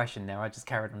ask a question there. I just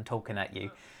carried on talking at you.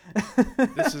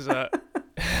 This is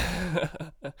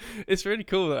it's really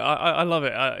cool. I love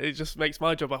it. It just makes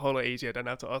my job a whole lot easier. I don't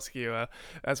have to ask you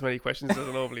as many questions as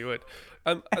I normally would.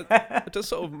 Just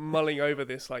sort of mulling over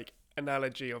this like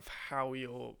analogy of how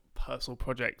your personal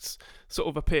projects sort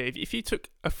of appear. If you took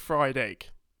a fried egg,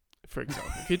 for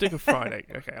example, if you took a fried egg,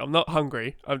 okay, I'm not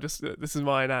hungry, this is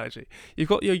my analogy. You've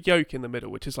got your yolk in the middle,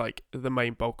 which is like the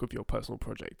main bulk of your personal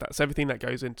project. That's everything that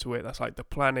goes into it. That's like the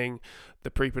planning,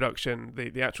 the pre-production,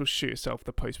 the actual shoot itself,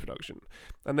 the post-production.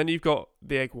 And then you've got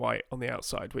the egg white on the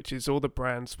outside, which is all the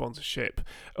brand sponsorship,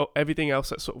 or everything else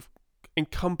that sort of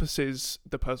encompasses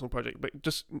the personal project, but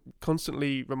just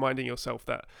constantly reminding yourself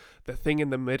that the thing in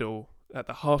the middle, at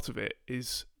the heart of it,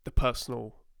 is the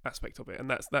personal aspect of it, and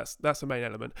that's the main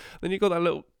element. Then you've got that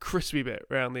little crispy bit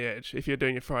around the edge if you're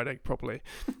doing your fried egg properly,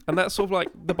 and that's sort of like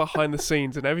the behind the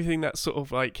scenes and everything that sort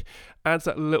of like adds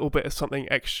that little bit of something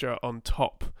extra on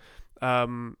top.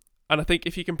 And I think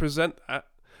if you can present that,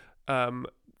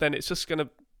 then it's just going to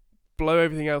blow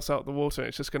everything else out the water.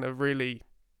 It's just going to really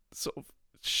sort of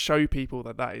show people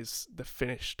that is the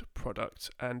finished product,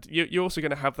 and you're also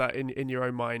going to have that in your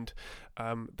own mind,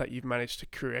 that you've managed to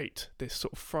create this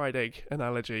sort of fried egg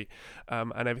analogy,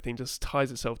 and everything just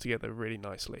ties itself together really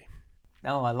nicely.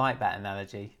 Oh, I like that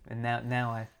analogy, and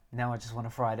now I just want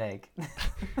a fried egg.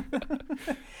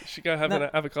 You should go have an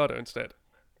avocado instead.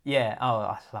 Yeah, oh,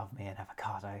 I love me an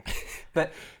avocado.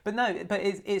 but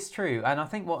it's true, and I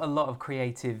think what a lot of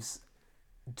creatives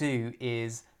do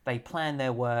is they plan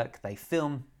their work, they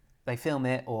film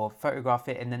it or photograph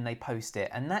it, and then they post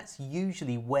it, and that's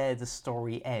usually where the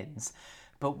story ends.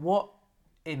 But what,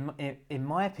 in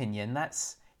my opinion,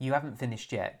 that's you haven't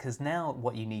finished yet, because now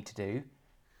what you need to do,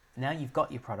 now you've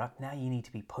got your product, now you need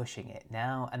to be pushing it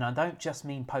now, and I don't just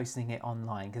mean posting it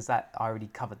online, because that I already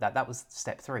covered that. That was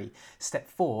step 3. Step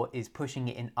 4 is pushing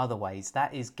it in other ways.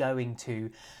 That is going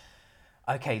to,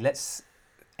 okay,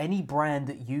 any brand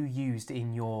that you used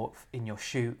in your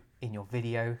shoot, in your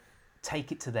video,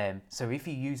 take it to them. So if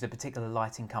you use a particular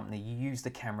lighting company, you use the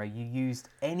camera, you used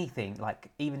anything, like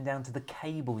even down to the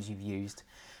cables you've used.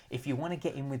 If you want to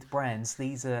get in with brands,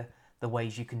 these are the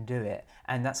ways you can do it.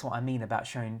 And that's what I mean about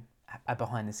showing a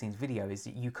behind the scenes video, is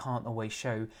that you can't always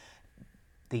show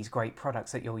these great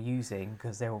products that you're using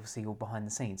because they're obviously all behind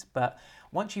the scenes. But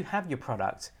once you have your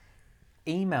product,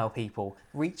 email people,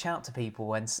 reach out to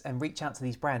people, and reach out to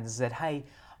these brands and said, hey,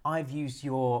 I've used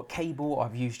your cable,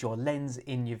 I've used your lens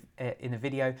in a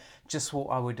video, just thought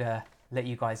I would let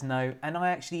you guys know. And I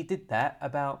actually did that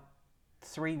about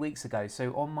 3 weeks ago.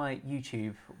 So on my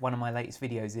YouTube, one of my latest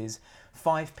videos is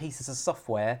 5 pieces of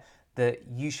software that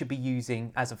you should be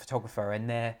using as a photographer,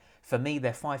 and for me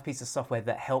they're 5 pieces of software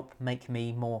that help make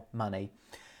me more money.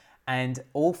 And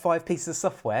all 5 pieces of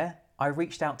software, I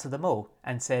reached out to them all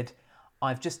and said,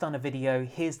 I've just done a video,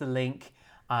 here's the link.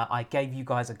 I gave you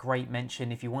guys a great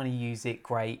mention. If you want to use it,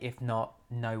 great. If not,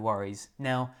 no worries.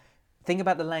 Now, think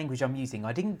about the language I'm using.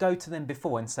 I didn't go to them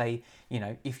before and say,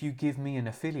 if you give me an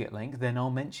affiliate link, then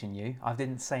I'll mention you. I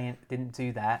didn't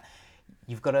do that.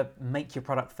 You've got to make your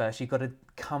product first. You've got to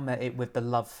come at it with the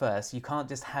love first. You can't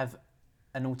just have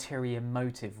an ulterior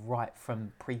motive right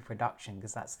from pre-production,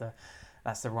 because that's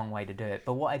the wrong way to do it.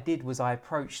 But what I did was I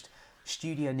approached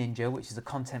Studio Ninja, which is a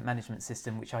content management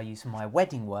system which I use for my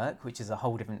wedding work, which is a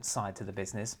whole different side to the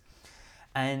business.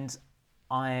 And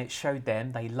I showed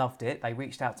them, they loved it. They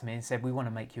reached out to me and said, we want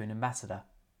to make you an ambassador.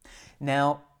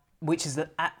 Now, which is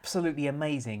absolutely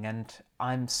amazing. And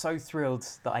I'm so thrilled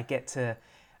that I get to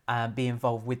be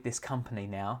involved with this company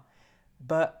now.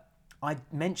 But I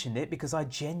mentioned it because I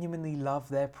genuinely love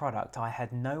their product. I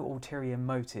had no ulterior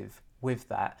motive with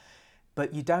that.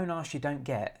 But you don't ask, you don't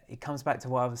get. It comes back to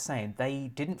what I was saying.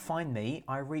 They didn't find me,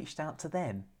 I reached out to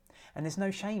them. And there's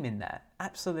no shame in that.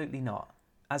 Absolutely not.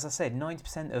 As I said,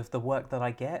 90% of the work that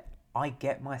I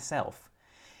get myself.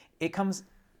 It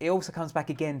also comes back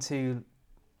again to,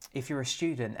 if you're a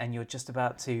student and you're just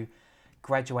about to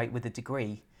graduate with a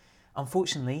degree,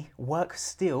 unfortunately, work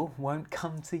still won't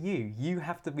come to you. You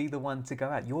have to be the one to go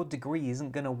out. Your degree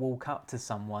isn't going to walk up to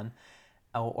someone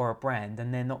or a brand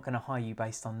and they're not going to hire you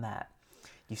based on that.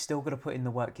 You've still got to put in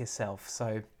the work yourself.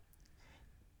 So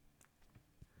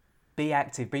be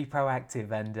active, be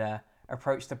proactive, and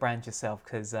approach the brand yourself,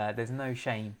 because there's no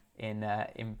shame in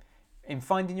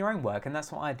finding your own work. And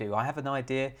that's what I do. I have an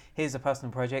idea. Here's a personal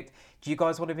project. Do you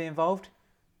guys want to be involved?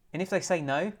 And if they say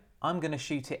no, I'm going to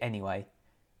shoot it anyway,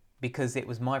 because it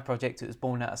was my project. It was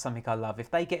born out of something I love. If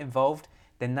they get involved,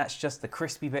 then that's just the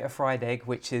crispy bit of fried egg,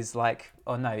 which is like,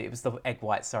 oh no, it was the egg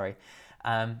white, sorry.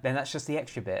 Then that's just the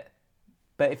extra bit.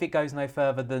 But if it goes no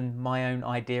further than my own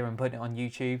idea and putting it on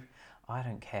YouTube, I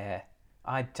don't care.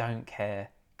 I don't care,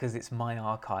 because it's my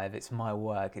archive, it's my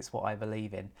work, it's what I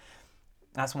believe in.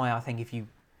 That's why I think if you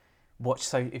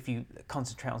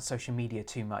concentrate on social media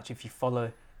too much, if you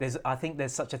follow, I think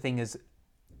there's such a thing as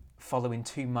following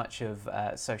too much of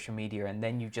social media, and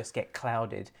then you just get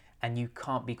clouded and you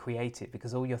can't be creative,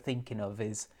 because all you're thinking of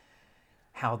is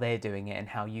how they're doing it and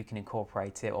how you can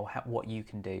incorporate it, or what you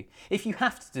can do. If you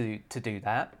have to do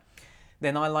that,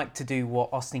 then I like to do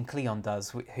what Austin Kleon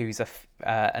does, who's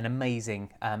an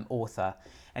amazing author.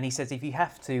 And he says if you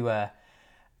have to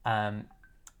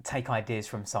take ideas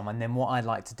from someone, then what I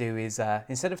like to do is,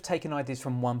 instead of taking ideas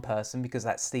from one person, because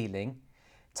that's stealing,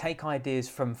 take ideas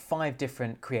from 5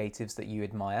 different creatives that you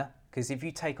admire. Because if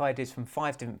you take ideas from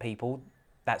 5 different people,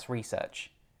 that's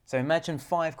research. So imagine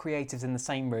 5 creatives in the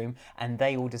same room and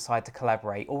they all decide to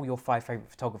collaborate, all your 5 favourite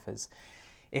photographers.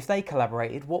 If they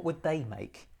collaborated, what would they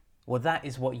make? Well, that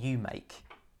is what you make.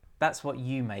 That's what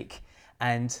you make.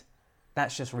 And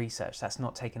that's just research. That's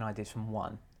not taking ideas from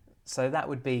one. So that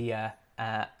would be an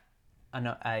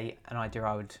idea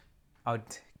I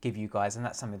would give you guys, and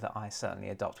that's something that I certainly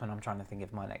adopt when I'm trying to think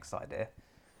of my next idea.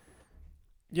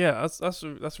 Yeah, that's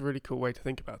a really cool way to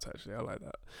think about it, actually. I like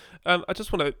that. I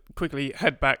just want to quickly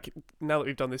head back now that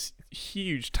we've done this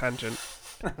huge tangent.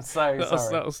 I'm so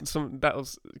sorry. That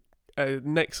was a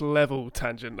next level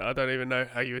tangent. I don't even know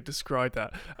how you would describe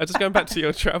that. Just going back to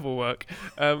your travel work.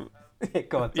 Go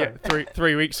on, yeah,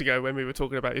 3 weeks ago when we were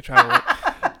talking about your travel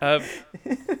work.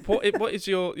 What is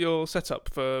your setup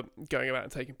for going about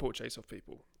and taking portraits of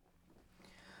people?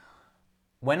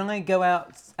 When I go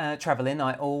out traveling,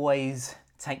 I always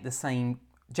take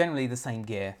generally the same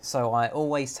gear. So I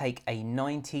always take a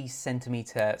 90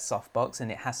 centimeter softbox,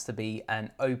 and it has to be an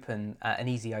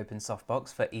easy open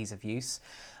softbox for ease of use.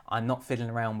 I'm not fiddling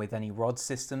around with any rod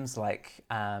systems like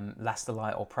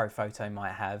Lastalite or Profoto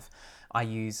might have. I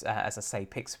use, as I say,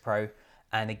 Pixapro.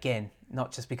 And again,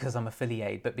 not just because I'm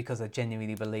affiliated, but because I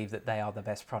genuinely believe that they are the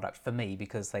best product for me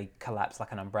because they collapse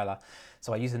like an umbrella.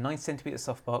 So I use a 90 centimeter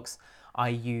softbox. I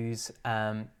use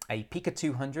a Pika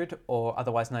 200, or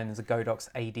otherwise known as a Godox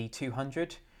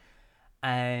AD200.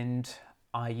 And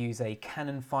I use a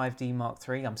Canon 5D Mark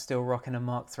III. I'm still rocking a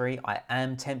Mark III. I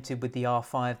am tempted with the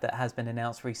R5 that has been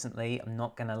announced recently. I'm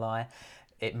not going to lie.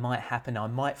 It might happen. I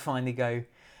might finally go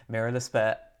mirrorless,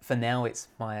 but for now it's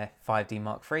my 5D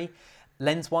Mark III.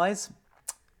 Lens-wise,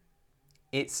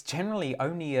 it's generally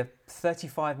only a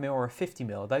 35mm or a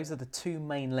 50mm. Those are the two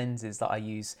main lenses that I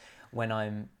use when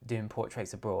I'm doing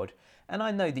portraits abroad. And I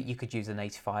know that you could use an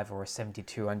 85 or a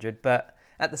 70-200, but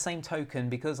at the same token,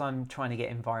 because I'm trying to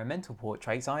get environmental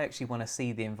portraits, I actually want to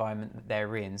see the environment that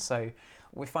they're in. So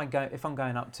if I'm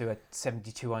going up to a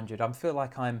 70-200, I feel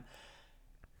like I'm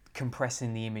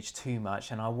compressing the image too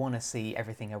much, and I want to see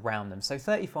everything around them. So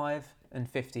 35 and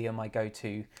 50 are my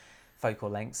go-to focal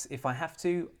lengths. If I have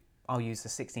to, I'll use the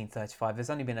 16-35. There's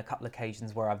only been a couple of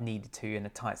occasions where I've needed to in a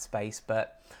tight space,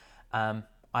 but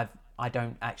I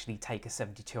don't actually take a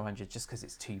 70-200 just because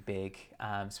it's too big,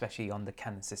 especially on the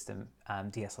Canon system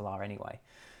DSLR anyway.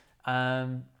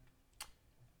 And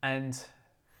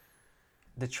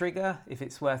the trigger, if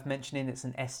it's worth mentioning, it's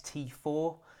an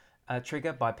ST4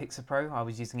 trigger by Pixapro. I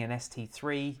was using an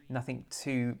ST3, nothing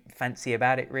too fancy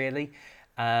about it really.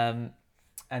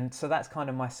 And so that's kind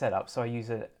of my setup. So I use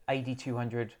a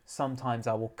AD200. Sometimes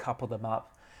I will couple them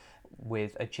up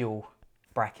with a dual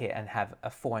bracket and have a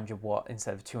 400 watt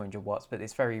instead of 200 watts, but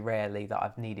it's very rarely that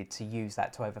I've needed to use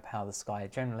that to overpower the sky.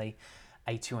 Generally,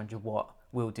 a 200 watt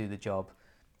will do the job.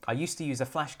 I used to use a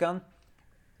flash gun,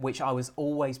 which I was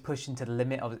always pushing to the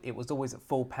limit. It was always at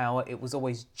full power. It was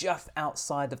always just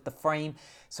outside of the frame.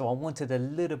 So I wanted a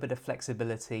little bit of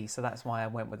flexibility. So that's why I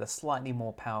went with a slightly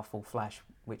more powerful flash,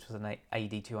 which was an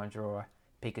AD200 or a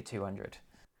Pika 200.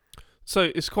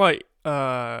 So it's quite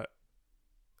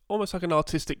almost like an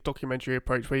artistic documentary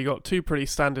approach where you've got two pretty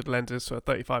standard lenses, so a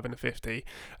 35 and a 50,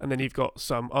 and then you've got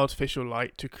some artificial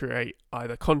light to create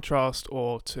either contrast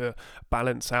or to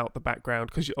balance out the background,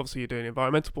 because obviously you're doing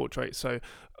environmental portraits, so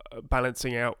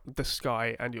balancing out the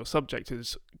sky and your subject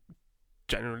is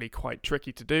generally quite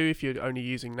tricky to do if you're only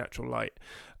using natural light.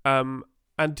 And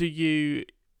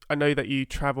I know that you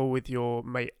travel with your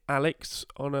mate Alex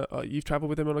you've travelled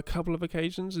with him on a couple of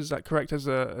occasions. Is that correct? As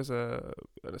an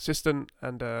assistant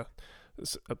and a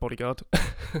bodyguard.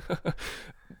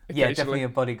 Yeah, definitely a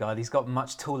bodyguard. He's got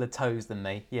much taller toes than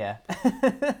me. Yeah,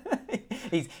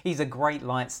 he's a great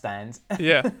light stand.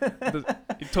 Yeah,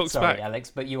 he talks Sorry, back.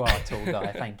 Alex, but you are a tall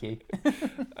guy. Thank you.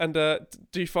 And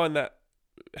do you find that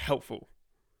helpful?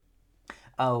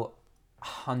 Oh,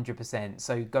 100%.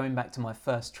 So going back to my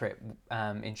first trip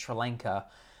in Sri Lanka,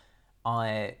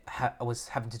 I was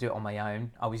having to do it on my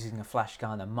own. I was using a flash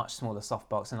gun, a much smaller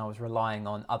softbox, and I was relying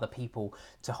on other people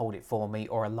to hold it for me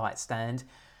or a light stand.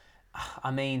 I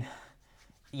mean,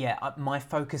 yeah, my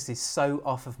focus is so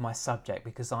off of my subject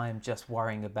because I am just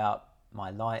worrying about my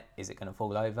light. Is it going to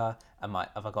fall over? Have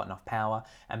I got enough power?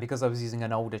 And because I was using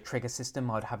an older trigger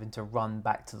system, I'd having to run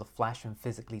back to the flash and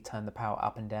physically turn the power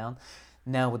up and down.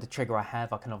 Now with the trigger I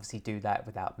have, I can obviously do that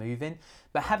without moving.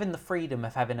 But having the freedom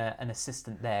of having an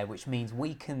assistant there, which means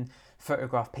we can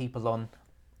photograph people on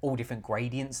all different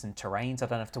gradients and terrains. I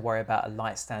don't have to worry about a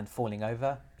light stand falling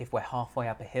over. If we're halfway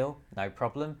up a hill, no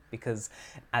problem, because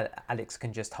Alex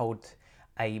can just hold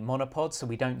a monopod, so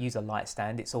we don't use a light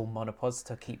stand. It's all monopods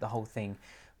to keep the whole thing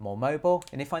more mobile.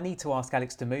 And if I need to ask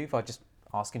Alex to move,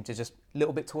 ask him to just a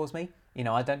little bit towards me. You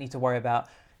know, I don't need to worry about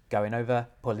going over,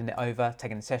 pulling it over,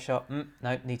 taking a test shot.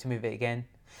 No, need to move it again.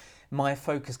 My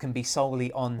focus can be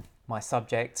solely on my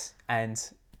subject, and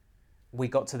we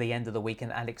got to the end of the week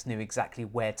and Alex knew exactly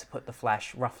where to put the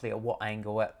flash, roughly at what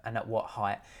angle and at what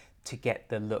height to get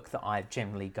the look that I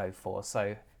generally go for.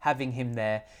 So having him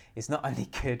there is not only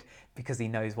good because he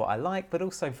knows what I like, but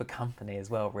also for company as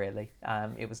well, really.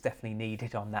 It was definitely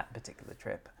needed on that particular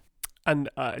trip. And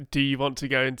do you want to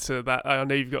go into that? I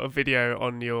know you've got a video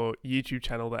on your YouTube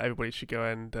channel that everybody should go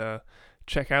and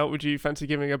check out. Would you fancy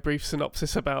giving a brief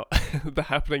synopsis about the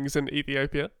happenings in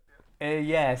Ethiopia?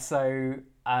 Yeah, so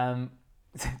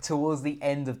towards the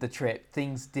end of the trip,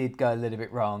 things did go a little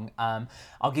bit wrong.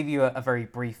 I'll give you a very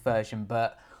brief version,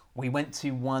 but we went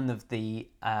to one of the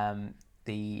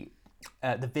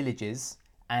villages,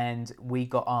 and we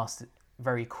got asked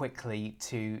very quickly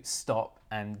to stop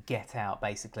and get out.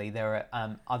 Basically, there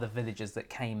are other villagers that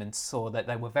came and saw that.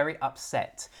 They were very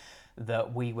upset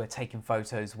that we were taking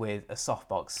photos with a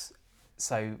softbox.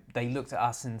 So they looked at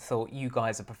us and thought, you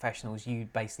guys are professionals, you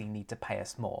basically need to pay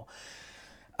us more.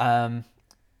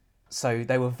 So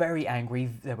they were very angry,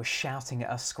 they were shouting at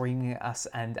us, screaming at us,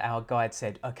 and our guide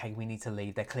said, okay, we need to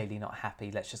leave, they're clearly not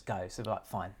happy, let's just go. So we're like,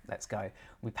 fine, let's go.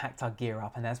 We packed our gear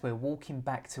up, and as we're walking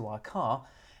back to our car,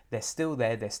 they're still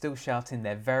there, they're still shouting,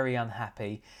 they're very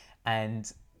unhappy, and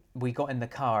we got in the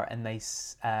car and they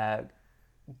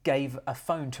gave a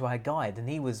phone to our guide, and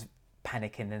he was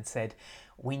panicking and said,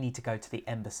 we need to go to the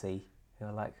embassy. We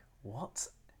were like, what?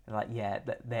 They're like, yeah,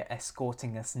 they're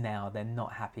escorting us now, they're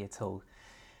not happy at all.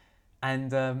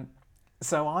 And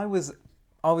so I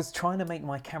was trying to make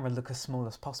my camera look as small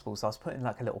as possible. So I was putting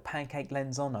like a little pancake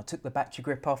lens on. I took the battery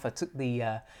grip off. I took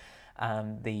the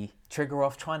trigger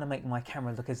off, trying to make my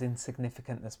camera look as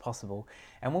insignificant as possible.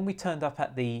 And when we turned up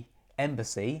at the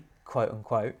embassy, quote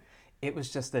unquote, it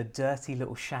was just a dirty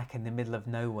little shack in the middle of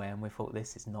nowhere. And we thought,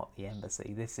 this is not the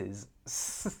embassy. This is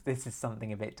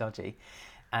something a bit dodgy.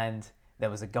 And there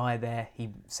was a guy there. He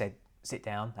said, sit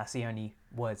down. That's the only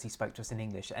words he spoke to us in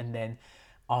English. And then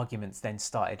arguments then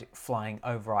started flying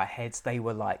over our heads. They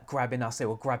were like grabbing us. They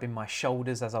were grabbing my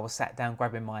shoulders as I was sat down,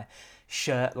 grabbing my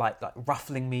shirt, like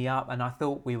ruffling me up. And I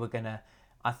thought they were gonna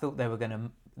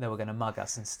mug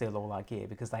us and steal all our gear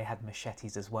because they had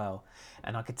machetes as well.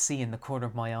 And I could see in the corner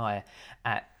of my eye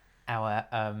at our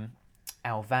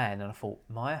van, and I thought,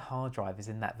 my hard drive is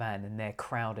in that van and they're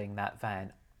crowding that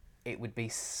van. It would be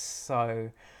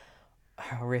so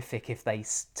horrific if they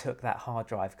took that hard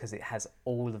drive because it has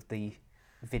all of the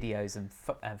videos and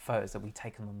photos that we've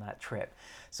taken on that trip.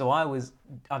 So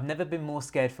I've never been more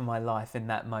scared for my life in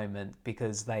that moment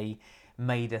because they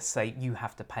made us say, you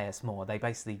have to pay us more. They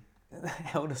basically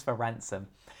held us for ransom.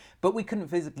 But we couldn't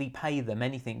physically pay them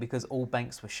anything because all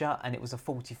banks were shut and it was a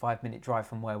 45-minute drive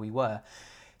from where we were.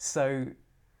 So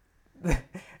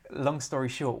long story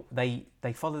short, they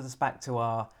followed us back to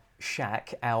our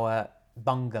shack, our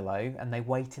bungalow, and they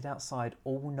waited outside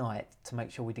all night to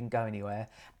make sure we didn't go anywhere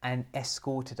and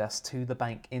escorted us to the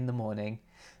bank in the morning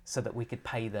so that we could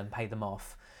pay them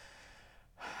off.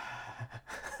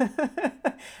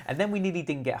 And then we nearly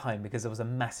didn't get home because there was a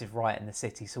massive riot in the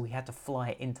city, so we had to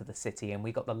fly into the city, and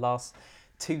we got the last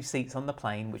 2 seats on the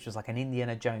plane, which was like an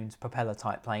Indiana Jones propeller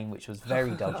type plane, which was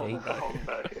very dodgy.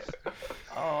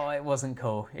 Oh, it wasn't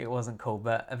cool,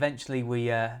 but eventually we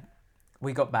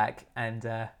got back,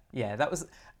 and yeah, that was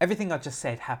everything I just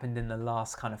said happened in the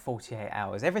last kind of 48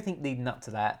 hours. Everything leading up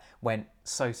to that went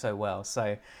so well.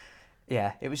 So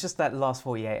yeah, it was just that last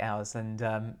 48 hours,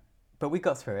 and but we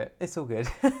got through it. It's all good.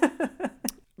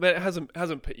 But it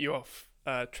hasn't put you off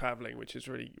traveling, which is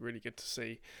really good to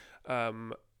see.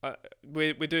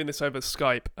 We're doing this over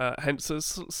Skype, hence a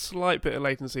slight bit of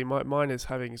latency. Mine is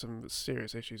having some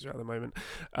serious issues at the moment,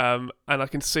 and I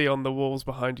can see on the walls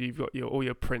behind you, you've got all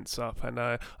your prints up. And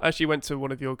I actually went to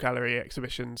one of your gallery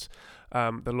exhibitions,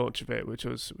 the launch of it, which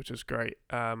was great.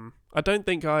 I don't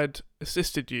think I'd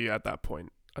assisted you at that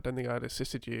point. I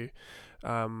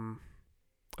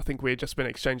think we had just been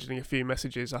exchanging a few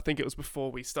messages. I think it was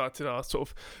before we started our sort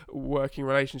of working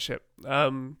relationship.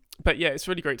 But yeah, it's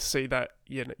really great to see that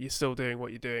you're still doing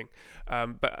what you're doing.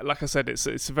 But like I said,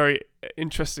 it's a very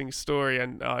interesting story,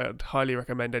 and I'd highly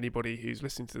recommend anybody who's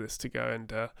listening to this to go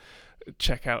and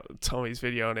check out Tommy's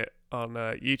video on it on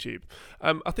YouTube.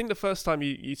 I think the first time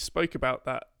you spoke about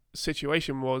that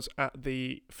situation was at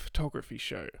the photography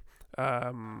show.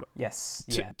 Yes,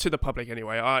 to the public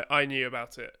anyway. I knew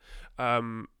about it.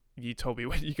 You told me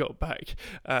when you got back,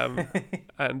 and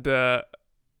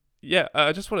yeah,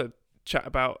 I just want to chat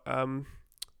about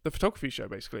the photography show.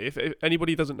 Basically, if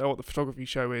anybody doesn't know what the photography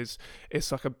show is,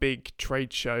 it's like a big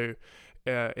trade show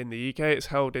in the UK. It's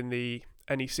held in the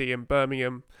NEC in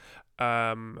Birmingham.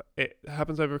 It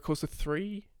happens over a course of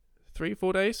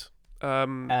 4 days.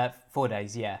 4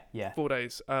 days, yeah. 4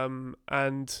 days.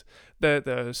 And there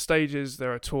are stages,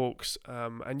 there are talks,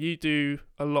 and you do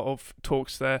a lot of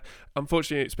talks there.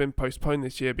 Unfortunately, it's been postponed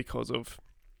this year because of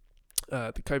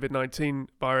the COVID-19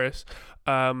 virus.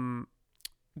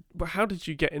 But how did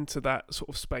you get into that sort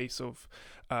of space of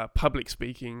public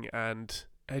speaking and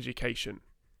education?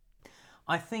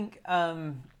 I think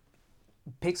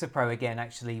Pixapro again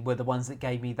actually were the ones that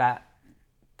gave me that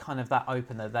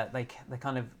opener, that they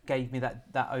kind of gave me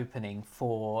that opening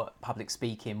for public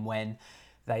speaking when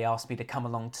they asked me to come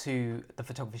along to the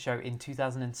photography show in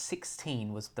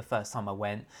 2016 was the first time I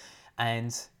went,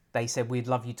 and they said, we'd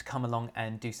love you to come along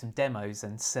and do some demos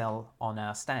and sell on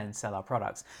our stand, sell our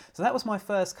products. So that was my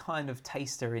first kind of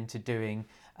taster into doing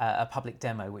a public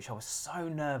demo, which I was so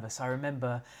nervous. I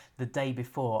remember the day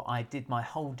before I did my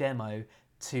whole demo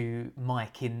to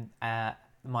Mike in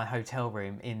my hotel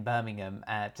room in Birmingham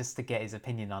just to get his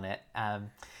opinion on it.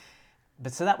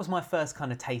 But so that was my first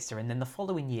kind of taster. And then the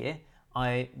following year,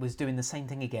 I was doing the same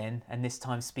thing again, and this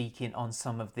time speaking on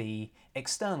some of the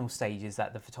external stages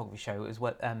at the photography show as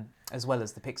well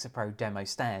as the Pixapro demo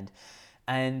stand.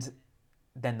 And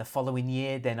then the following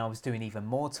year, then I was doing even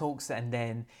more talks, and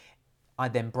then I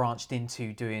branched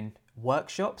into doing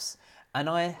workshops. And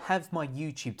I have my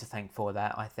YouTube to thank for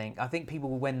that, I think. I think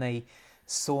people, when they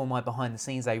saw my behind the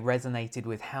scenes, they resonated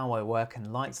with how I work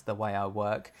and liked the way I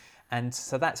work. And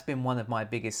so that's been one of my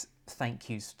biggest thank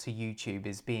yous to YouTube,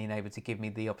 is being able to give me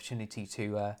the opportunity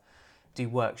to do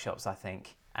workshops, I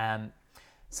think.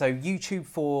 So YouTube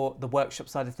for the workshop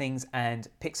side of things, and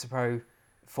Pixapro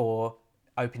for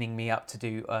opening me up to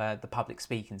do the public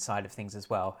speaking side of things as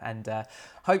well. And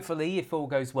hopefully, if all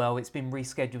goes well, it's been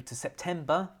rescheduled to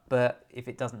September, but if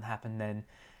it doesn't happen, then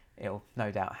it'll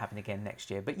no doubt happen again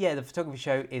next year. But yeah, the photography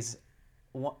show is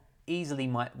easily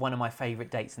one of my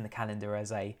favourite dates in the calendar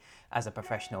as a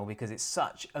professional, because it's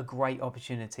such a great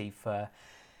opportunity for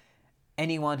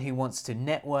anyone who wants to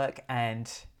network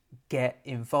and get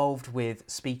involved with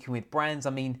speaking with brands. I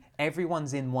mean,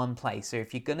 everyone's in one place. So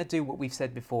if you're going to do what we've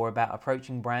said before about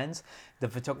approaching brands, the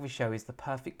photography show is the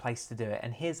perfect place to do it.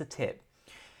 And here's a tip.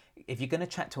 If you're going to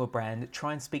chat to a brand,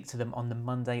 try and speak to them on the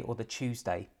Monday or the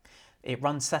Tuesday. It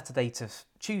runs Saturday to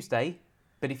Tuesday,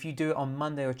 but if you do it on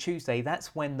Monday or Tuesday,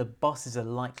 that's when the bosses are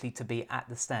likely to be at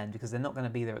the stand, because they're not going to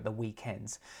be there at the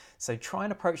weekends. So try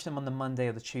and approach them on the Monday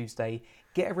or the Tuesday,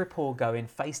 get a rapport going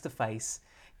face to face,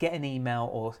 get an email,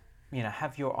 or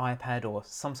have your iPad or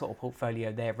some sort of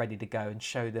portfolio there ready to go and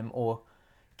show them, or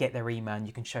get their email and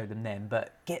you can show them then.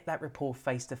 But get that rapport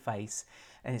face to face,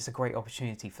 and it's a great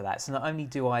opportunity for that. So not only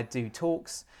do I do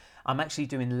talks, I'm actually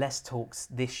doing less talks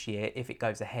this year if it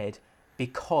goes ahead,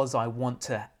 because I want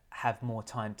to have more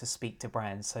time to speak to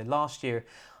brands. So last year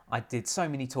I did so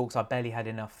many talks, I barely had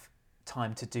enough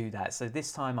time to do that. So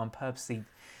this time I'm purposely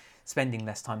spending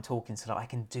less time talking so that I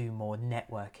can do more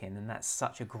networking, and that's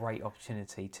such a great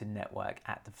opportunity to network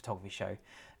at the photography show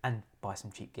and buy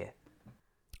some cheap gear.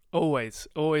 Always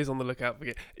on the lookout for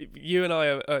gear. You and I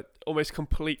are almost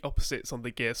complete opposites on the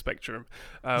gear spectrum.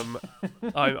 I'm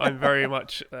very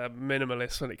much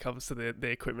minimalist when it comes to the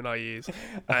equipment I use,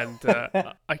 and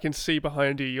I can see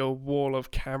behind you your wall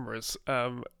of cameras.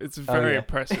 It's very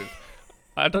impressive.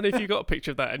 I don't know if you got a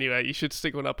picture of that anyway. You should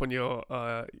stick one up on your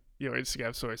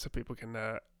Instagram story so people can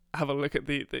have a look at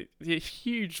the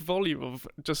huge volume of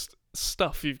just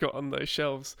stuff you've got on those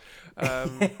shelves. All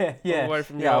the way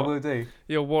from I will do.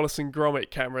 Your Wallace and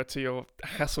Gromit camera to your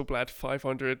Hasselblad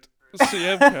 500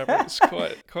 CM camera. It's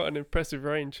quite an impressive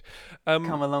range.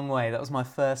 Come a long way. That was my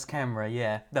first camera,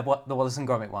 yeah. The Wallace and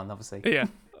Gromit one, obviously. Yeah,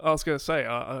 I was going to say,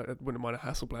 I wouldn't mind a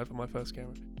Hasselblad for my first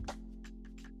camera.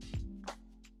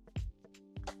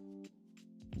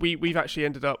 We've actually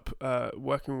ended up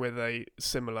working with a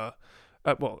similar...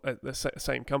 the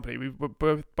same company. We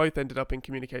were both ended up in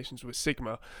communications with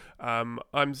Sigma.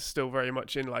 I'm still very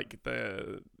much in like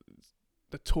the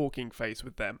talking phase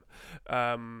with them,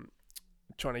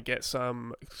 trying to get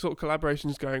some sort of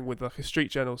collaborations going with like a street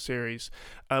journal series.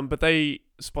 But they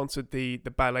sponsored the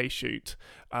ballet shoot,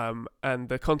 and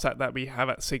the contact that we have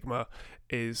at Sigma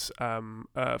is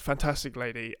a fantastic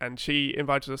lady, and she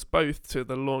invited us both to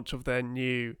the launch of their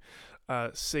new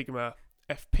Sigma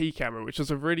FP camera, which was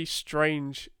a really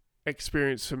strange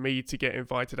experience for me to get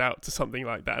invited out to something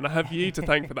like that. And I have you to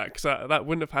thank for that, because that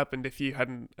wouldn't have happened if you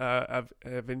hadn't have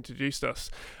introduced us.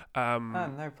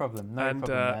 No problem,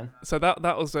 man. So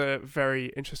that was a very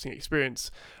interesting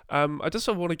experience. I just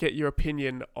want to get your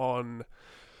opinion on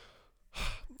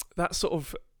that sort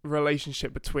of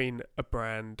relationship between a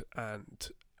brand and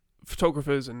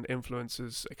photographers and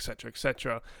influencers,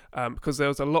 etc., because there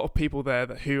was a lot of people there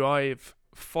who I've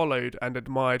followed and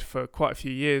admired for quite a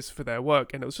few years for their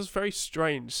work, and it was just very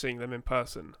strange seeing them in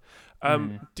person.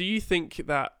 Do you think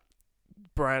that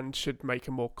brands should make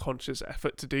a more conscious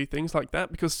effort to do things like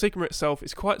that? Because Sigma itself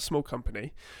is quite a small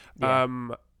company, Yeah.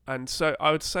 and so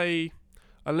I would say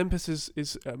Olympus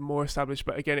is more established,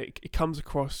 but again, it comes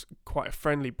across quite a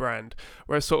friendly brand,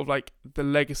 whereas sort of like the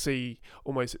legacy,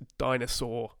 almost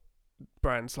dinosaur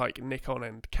brands like Nikon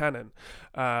and Canon,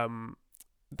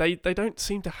 they don't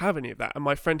seem to have any of that. And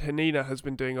my friend Hanina has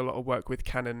been doing a lot of work with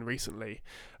Canon recently,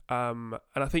 and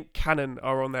I think Canon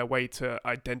are on their way to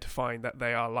identifying that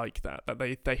they are like that, that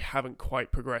they haven't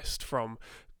quite progressed from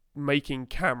making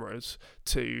cameras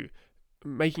to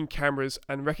making cameras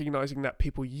and recognizing that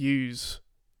people use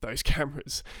those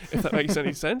cameras, if that makes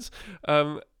any sense.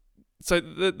 So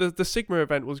the Sigma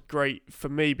event was great for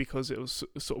me because it was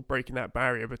sort of breaking that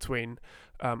barrier between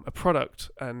a product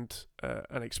and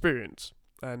an experience,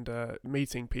 and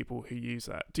meeting people who use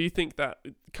that. Do you think that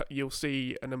you'll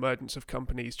see an emergence of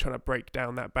companies trying to break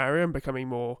down that barrier and becoming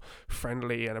more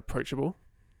friendly and approachable?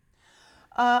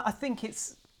 I think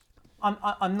it's.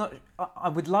 I'm not. I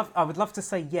would love to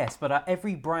say yes, but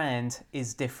every brand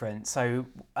is different. So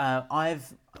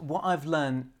what I've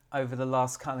learned over the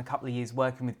last kind of couple of years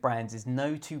working with brands is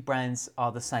no two brands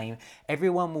are the same.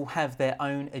 Everyone will have their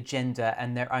own agenda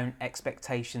and their own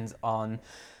expectations on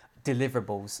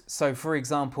deliverables. So, for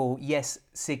example, yes,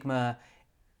 Sigma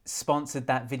sponsored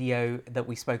that video that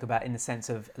we spoke about in the sense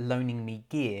of loaning me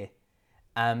gear.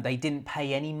 They didn't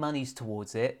pay any monies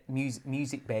towards it.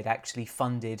 MusicBed actually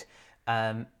funded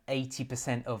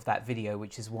 80% of that video,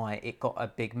 which is why it got a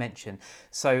big mention.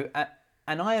 So,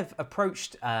 and I have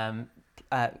approached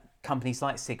companies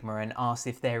like Sigma and asked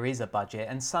if there is a budget,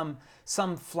 and some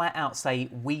flat out say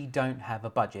we don't have a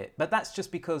budget. But that's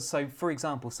just because, so for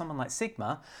example, someone like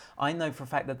Sigma, I know for a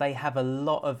fact that they have a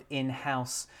lot of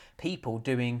in-house people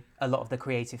doing a lot of the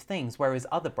creative things, whereas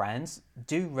other brands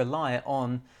do rely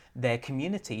on their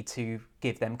community to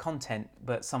give them content.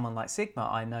 But someone like Sigma,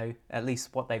 I know, at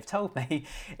least what they've told me,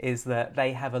 is that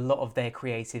they have a lot of their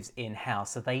creatives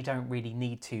in-house, so they don't really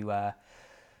need to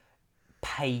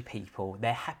pay people.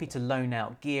 They're happy to loan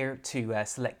out gear to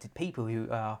selected people who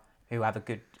have a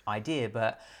good idea,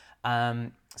 but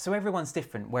so everyone's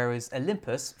different. Whereas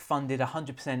Olympus funded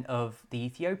 100% of the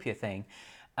Ethiopia thing,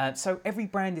 so every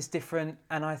brand is different,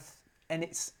 and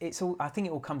it's all. I think it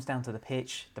all comes down to the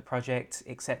pitch, the project,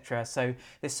 etc. So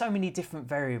there's so many different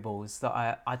variables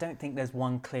that I don't think there's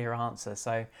one clear answer.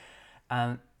 So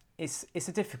it's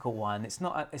a difficult one. It's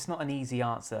not an easy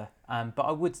answer. But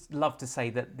I would love to say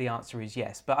that the answer is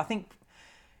yes. But I think,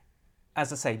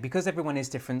 as I say, because everyone is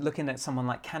different. Looking at someone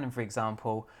like Canon, for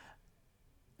example,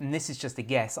 and this is just a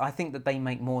guess, I think that they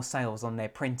make more sales on their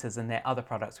printers and their other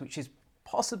products, which is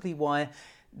possibly why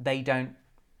they're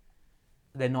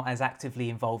not as actively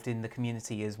involved in the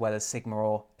community as well as Sigma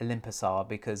or Olympus are,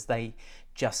 because they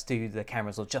just do the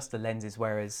cameras or just the lenses,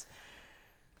 whereas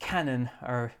Canon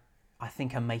are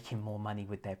making more money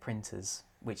with their printers,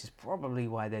 which is probably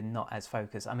why they're not as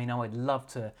focused. I mean, I would love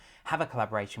to have a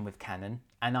collaboration with Canon,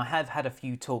 and I have had a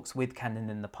few talks with Canon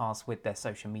in the past with their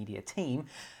social media team.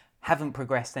 Haven't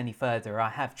progressed any further. I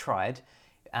have tried.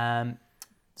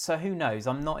 So who knows?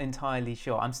 I'm not entirely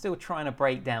sure. I'm still trying to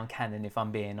break down Canon, if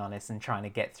I'm being honest, and trying to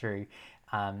get through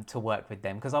to work with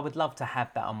them, because I would love to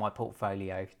have that on my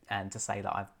portfolio and to say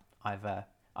that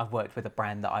I've worked with a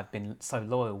brand that I've been so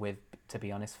loyal with, to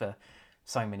be honest, for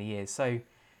so many years. So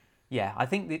yeah, I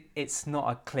think that it's not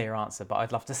a clear answer, but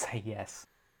I'd love to say yes.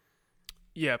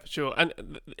 Yeah, for sure.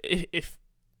 And if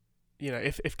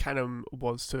Canon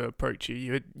was to approach you,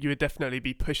 you would definitely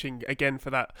be pushing again for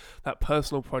that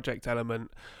personal project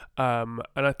element, and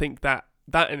I think that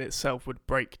in itself would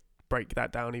break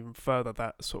that down even further.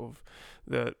 That sort of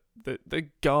the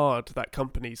guard that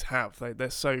companies have, they're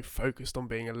so focused on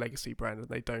being a legacy brand and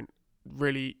they don't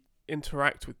really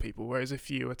interact with people. Whereas if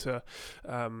you were to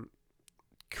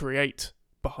create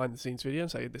behind the scenes video and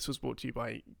say this was brought to you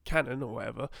by Canon or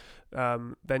whatever,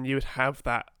 then you would have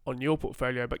that on your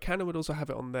portfolio, but Canon would also have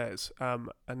it on theirs,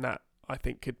 and that I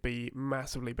think could be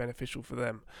massively beneficial for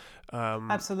them.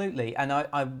 Absolutely, and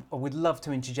I would love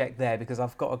to interject there, because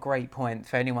I've got a great point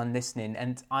for anyone listening,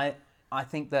 and I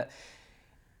think that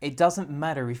it doesn't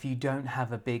matter if you don't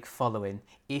have a big following.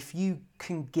 If you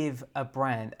can give a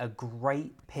brand a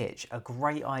great pitch, a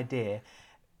great idea,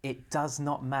 it does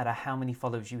not matter how many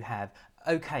followers you have.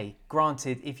 Okay,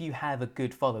 granted, if you have a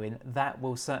good following, that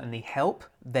will certainly help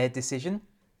their decision.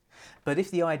 But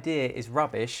if the idea is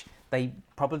rubbish, they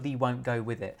probably won't go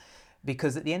with it.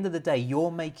 Because at the end of the day, you're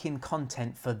making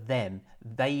content for them.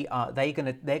 They're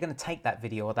gonna take that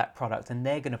video or that product and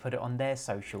they're gonna put it on their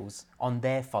socials, on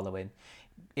their following.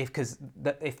 If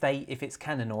it's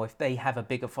Canon or if they have a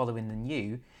bigger following than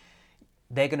you,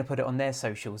 they're gonna put it on their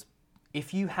socials.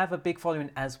 If you have a big following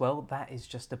as well, that is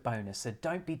just a bonus. So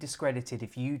don't be discredited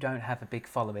if you don't have a big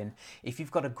following. If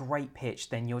you've got a great pitch,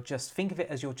 then think of it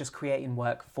as you're just creating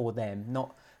work for them,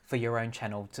 not for your own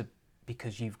channel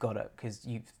because you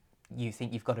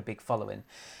think you've got a big following.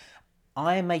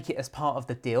 I make it as part of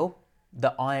the deal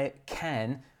that I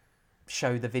can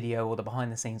show the video or the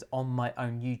behind the scenes on my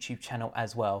own YouTube channel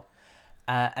as well.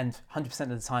 And 100% of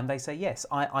the time they say yes.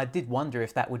 I did wonder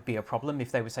if that would be a problem,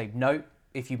 if they would say, no,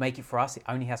 if you make it for us, it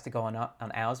only has to go on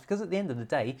ours. Because at the end of the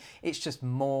day, it's just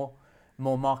more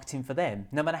marketing for them,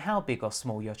 no matter how big or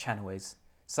small your channel is.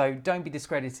 So don't be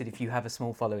discredited if you have a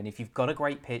small following. If you've got a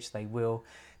great pitch, they will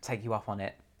take you up on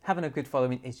it. Having a good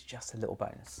following is just a little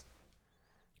bonus.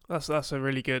 That's a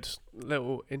really good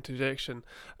little interjection.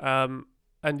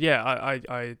 And yeah,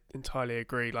 I entirely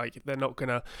agree. Like, they're not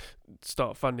gonna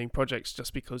start funding projects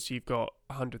just because you've got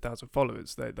 100,000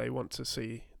 followers. They want to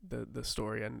see the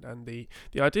story and the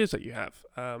ideas that you have.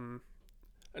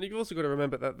 And you've also got to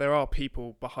remember that there are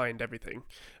people behind everything.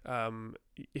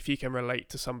 If you can relate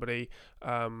to somebody,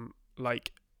 I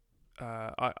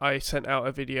sent out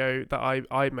a video that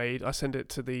I made. I sent it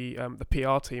to the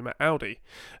PR team at Audi,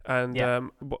 and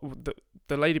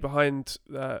the lady behind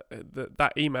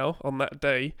that email on that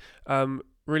day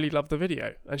really loved the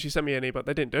video, and she sent me an email.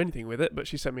 They didn't do anything with it, but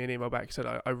she sent me an email back and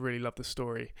said, I really love the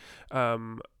story,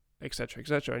 etc.,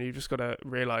 etc. And you've just got to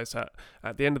realize that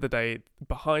at the end of the day,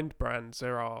 behind brands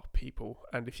there are people,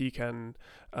 and if you can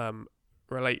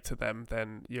relate to them,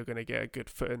 then you're going to get a good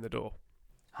foot in the door.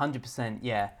 100%,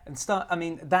 yeah. And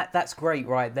that's great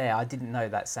right there. I didn't know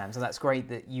that, Sam. So that's great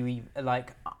that you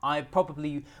I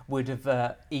probably would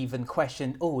have even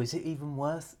questioned, is it even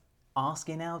worth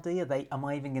asking Audi? Am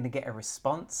I even going to get a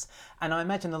response? And I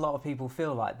imagine a lot of people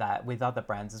feel like that with other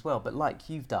brands as well. But like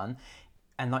you've done,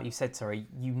 and like you said, sorry,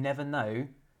 you never know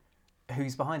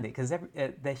who's behind it, because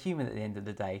they're human at the end of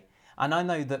the day. And I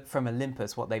know that from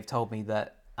Olympus, what they've told me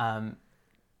that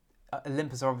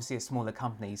Olympus are obviously a smaller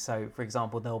company. So, for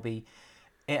example,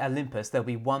 at Olympus there'll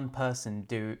be one person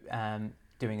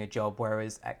doing a job,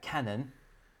 whereas at Canon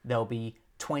there'll be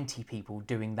 20 people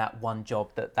doing that one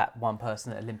job that one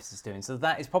person at Olympus is doing. So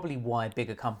that is probably why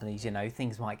bigger companies,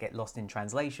 things might get lost in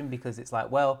translation, because it's like,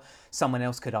 well, someone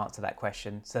else could answer that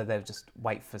question, so they'll just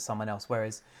wait for someone else.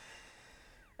 Whereas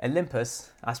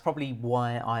Olympus, that's probably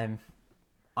why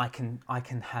I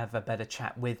can have a better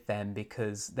chat with them,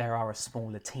 because there are a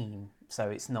smaller team, so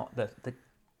it's not the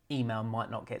email might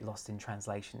not get lost in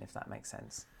translation, if that makes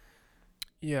sense.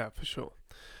 Yeah, for sure.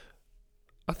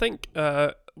 I think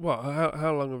how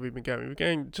long have we been going? We're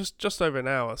going just over an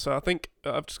hour, so I think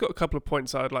I've just got a couple of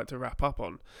points I'd like to wrap up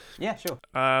on. Yeah, sure.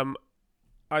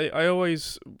 I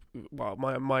always,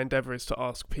 my endeavour is to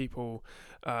ask people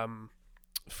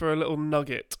for a little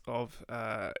nugget of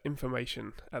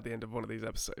information at the end of one of these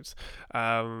episodes,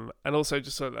 and also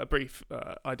just a brief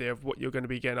idea of what you're going to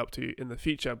be getting up to in the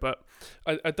future. But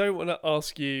I don't want to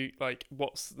ask you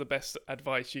what's the best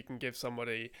advice you can give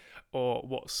somebody, or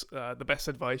what's the best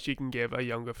advice you can give a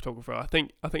younger photographer. I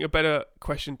think a better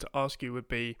question to ask you would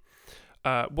be,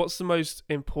 what's the most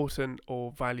important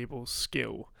or valuable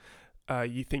skill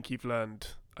you think you've learned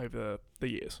over the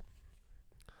years?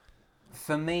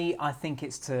 For me, I think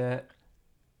it's to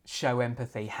show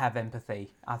empathy, have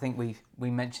empathy. I think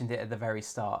we mentioned it at the very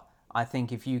start. I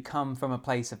think if you come from a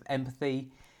place of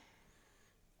empathy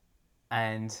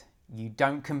and you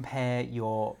don't compare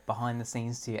your behind the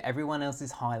scenes to everyone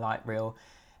else's highlight reel,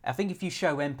 I think if you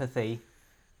show empathy,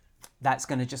 that's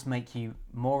going to just make you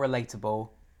more relatable.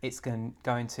 It's going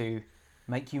to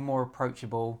make you more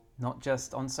approachable, not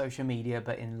just on social media,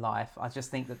 but in life. I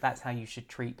just think that's how you should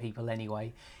treat people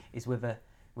anyway, is with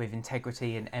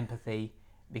integrity and empathy,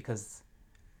 because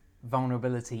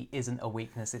vulnerability isn't a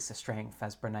weakness, it's a strength,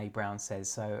 as Brené Brown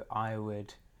says. So I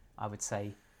would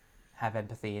say have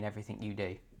empathy in everything you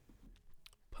do.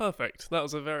 Perfect. That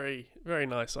was a very, very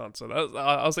nice answer.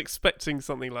 I was expecting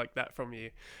something like that from you.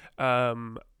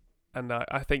 And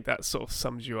I think that sort of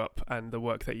sums you up and the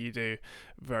work that you do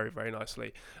very, very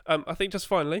nicely. I think just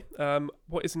finally,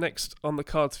 what is next on the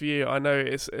cards for you? I know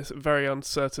it's a very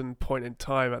uncertain point in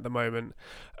time at the moment.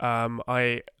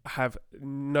 I have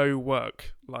no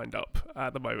work lined up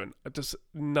at the moment. Just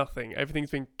nothing.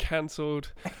 Everything's been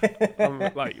cancelled. I'm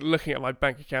looking at my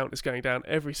bank account. It's going down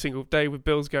every single day with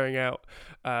bills going out.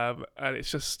 And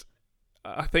it's just,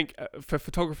 I think for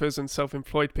photographers and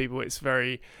self-employed people, it's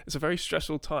a very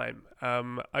stressful time.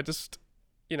 I just,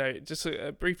 just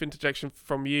a brief interjection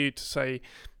from you to say,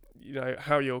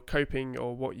 how you're coping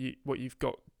or what you've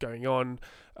got going on,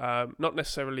 not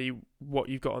necessarily what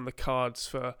you've got on the cards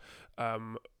for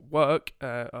work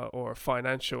or a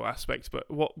financial aspect, but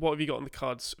what have you got on the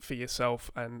cards for yourself,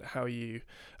 and how are you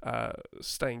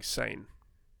staying sane?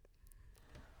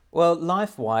 Well,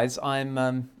 life-wise, I'm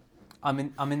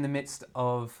in the midst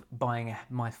of buying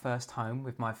my first home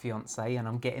with my fiance, and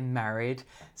I'm getting married.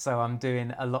 So I'm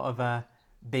doing a lot of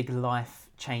big life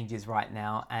changes right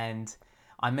now. And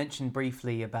I mentioned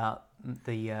briefly about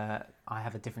I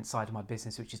have a different side of my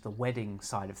business, which is the wedding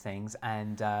side of things.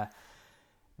 And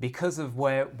because of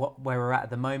where we're at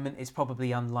the moment, it's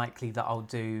probably unlikely that I'll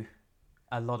do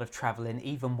a lot of traveling,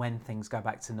 even when things go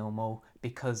back to normal,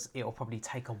 because it'll probably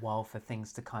take a while for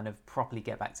things to kind of properly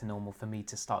get back to normal for me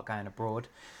to start going abroad.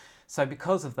 So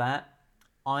because of that,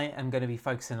 I am going to be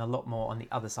focusing a lot more on the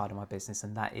other side of my business,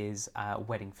 and that is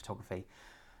wedding photography.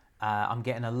 I'm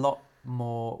getting a lot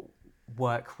more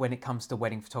work when it comes to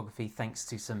wedding photography, thanks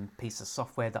to some piece of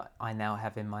software that I now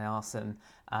have in my arsenal,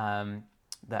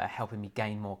 that are helping me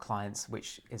gain more clients,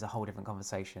 which is a whole different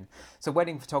conversation. So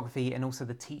wedding photography, and also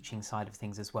the teaching side of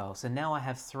things as well. So now I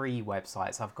have 3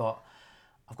 websites. I've got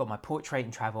my portrait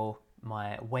and travel,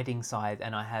 my wedding side,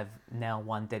 and I have now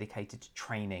one dedicated to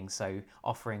training. So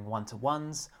offering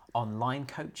one-to-ones, online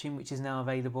coaching, which is now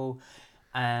available,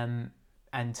 and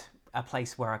a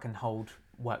place where I can hold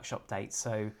workshop dates.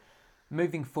 So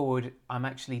moving forward, I'm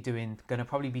actually going to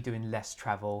probably be doing less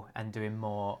travel and doing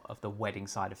more of the wedding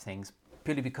side of things,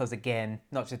 purely because, again,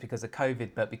 not just because of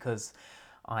COVID, but because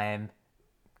I am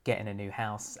getting a new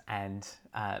house and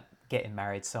getting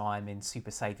married. So I'm in super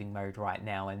saving mode right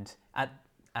now. And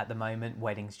at the moment,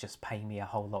 weddings just pay me a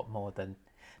whole lot more than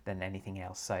anything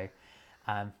else. So,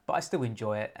 but I still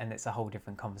enjoy it. And it's a whole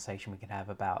different conversation we can have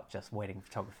about just wedding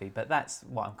photography. But that's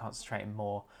what I'm concentrating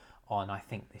more on, I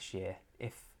think, this year,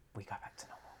 if we go back to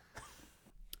normal.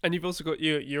 And you've also got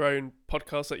your own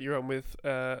podcast that you're on with 2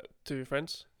 of your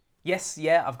friends. Yes,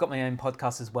 yeah, I've got my own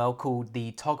podcast as well called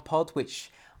the Tog Pod,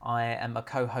 which I am a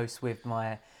co-host with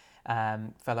my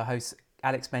fellow hosts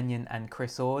Alex Benyon and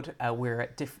Chris Ord. We're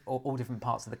at all different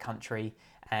parts of the country,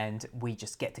 and we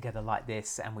just get together like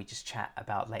this and we just chat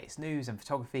about latest news and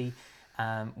photography.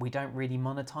 We don't really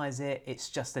monetize it. It's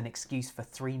just an excuse for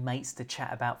 3 mates to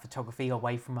chat about photography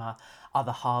away from our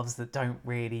other halves that don't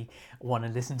really want to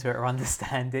listen to it or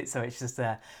understand it. So it's just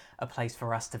a place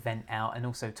for us to vent out and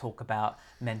also talk about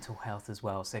mental health as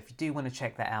well. So if you do want to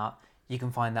check that out, you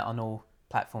can find that on all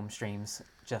platform streams.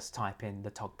 Just type in the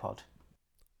Tog Pod.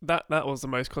 That was the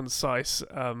most concise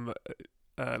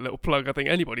little plug I think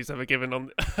anybody's ever given on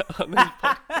this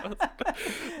podcast.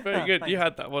 Very good. Thanks. You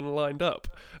had that one lined up.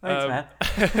 Thanks,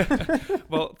 man.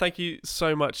 Well, thank you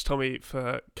so much, Tommy,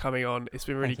 for coming on. It's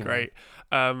been really great.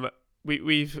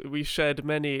 We've shared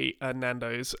many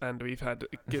Nando's, and we've had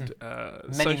good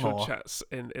social chats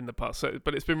in the past. So,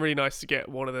 but it's been really nice to get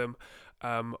one of them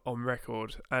on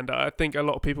record, and I think a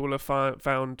lot of people will have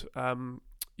found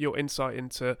your insight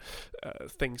into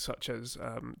things such as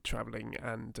traveling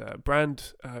and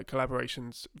brand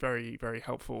collaborations very, very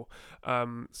helpful.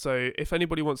 So if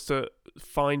anybody wants to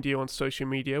find you on social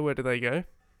media, where do they go?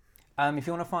 If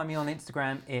you want to find me on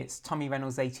Instagram, it's Tommy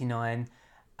Reynolds 89,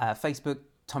 Facebook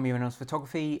Tommy Reynolds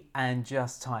Photography, and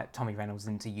just type Tommy Reynolds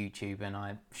into YouTube and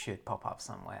I should pop up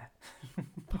somewhere.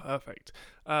 Perfect.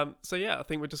 So yeah, I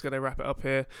think we're just going to wrap it up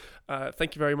here.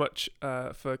 Thank you very much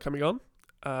for coming on.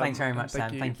 Thanks very much,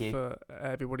 Sam. Thank you for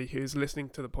everybody who's listening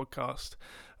to the podcast,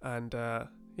 and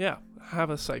yeah,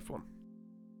 have a safe one.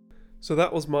 So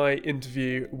that was my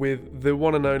interview with the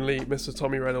one and only Mr.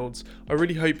 Tommy Reynolds. I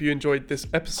really hope you enjoyed this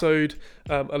episode.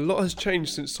 A lot has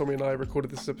changed since Tommy and I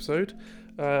recorded this episode.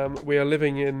 We are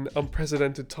living in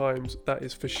unprecedented times, that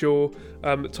is for sure.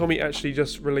 Tommy actually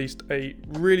just released a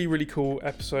really, really cool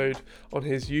episode on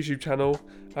his YouTube channel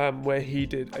where he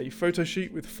did a photo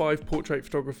shoot with 5 portrait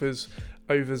photographers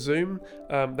over Zoom.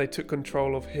 They took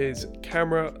control of his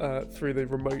camera through the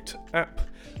remote app,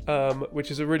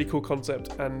 which is a really cool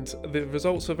concept, and the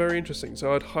results are very interesting.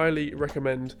 So I'd highly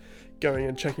recommend going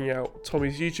and checking out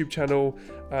Tommy's YouTube channel.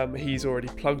 He's already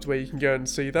plugged where you can go and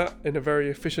see that in a very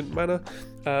efficient manner.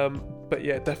 But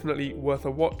yeah, definitely worth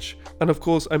a watch. And of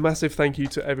course, a massive thank you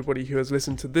to everybody who has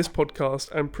listened to this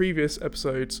podcast and previous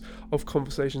episodes of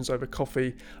Conversations Over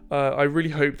Coffee. I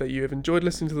really hope that you have enjoyed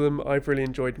listening to them. I've really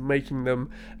enjoyed making them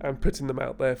and putting them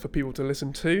out there for people to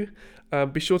listen to.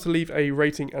 Be sure to leave a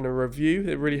rating and a review.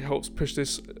 It really helps push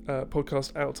this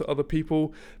podcast out to other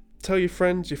people. Tell your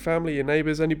friends, your family, your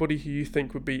neighbours, anybody who you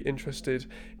think would be interested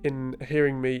in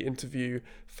hearing me interview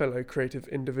fellow creative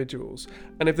individuals.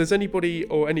 And if there's anybody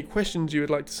or any questions you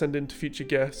would like to send in to future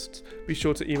guests, be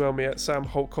sure to email me at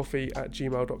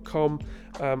samholtcoffee@gmail.com,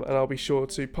 and I'll be sure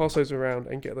to pass those around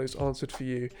and get those answered for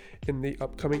you in the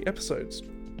upcoming episodes.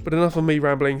 But enough of me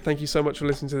rambling. Thank you so much for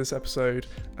listening to this episode,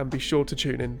 and be sure to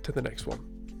tune in to the next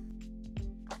one.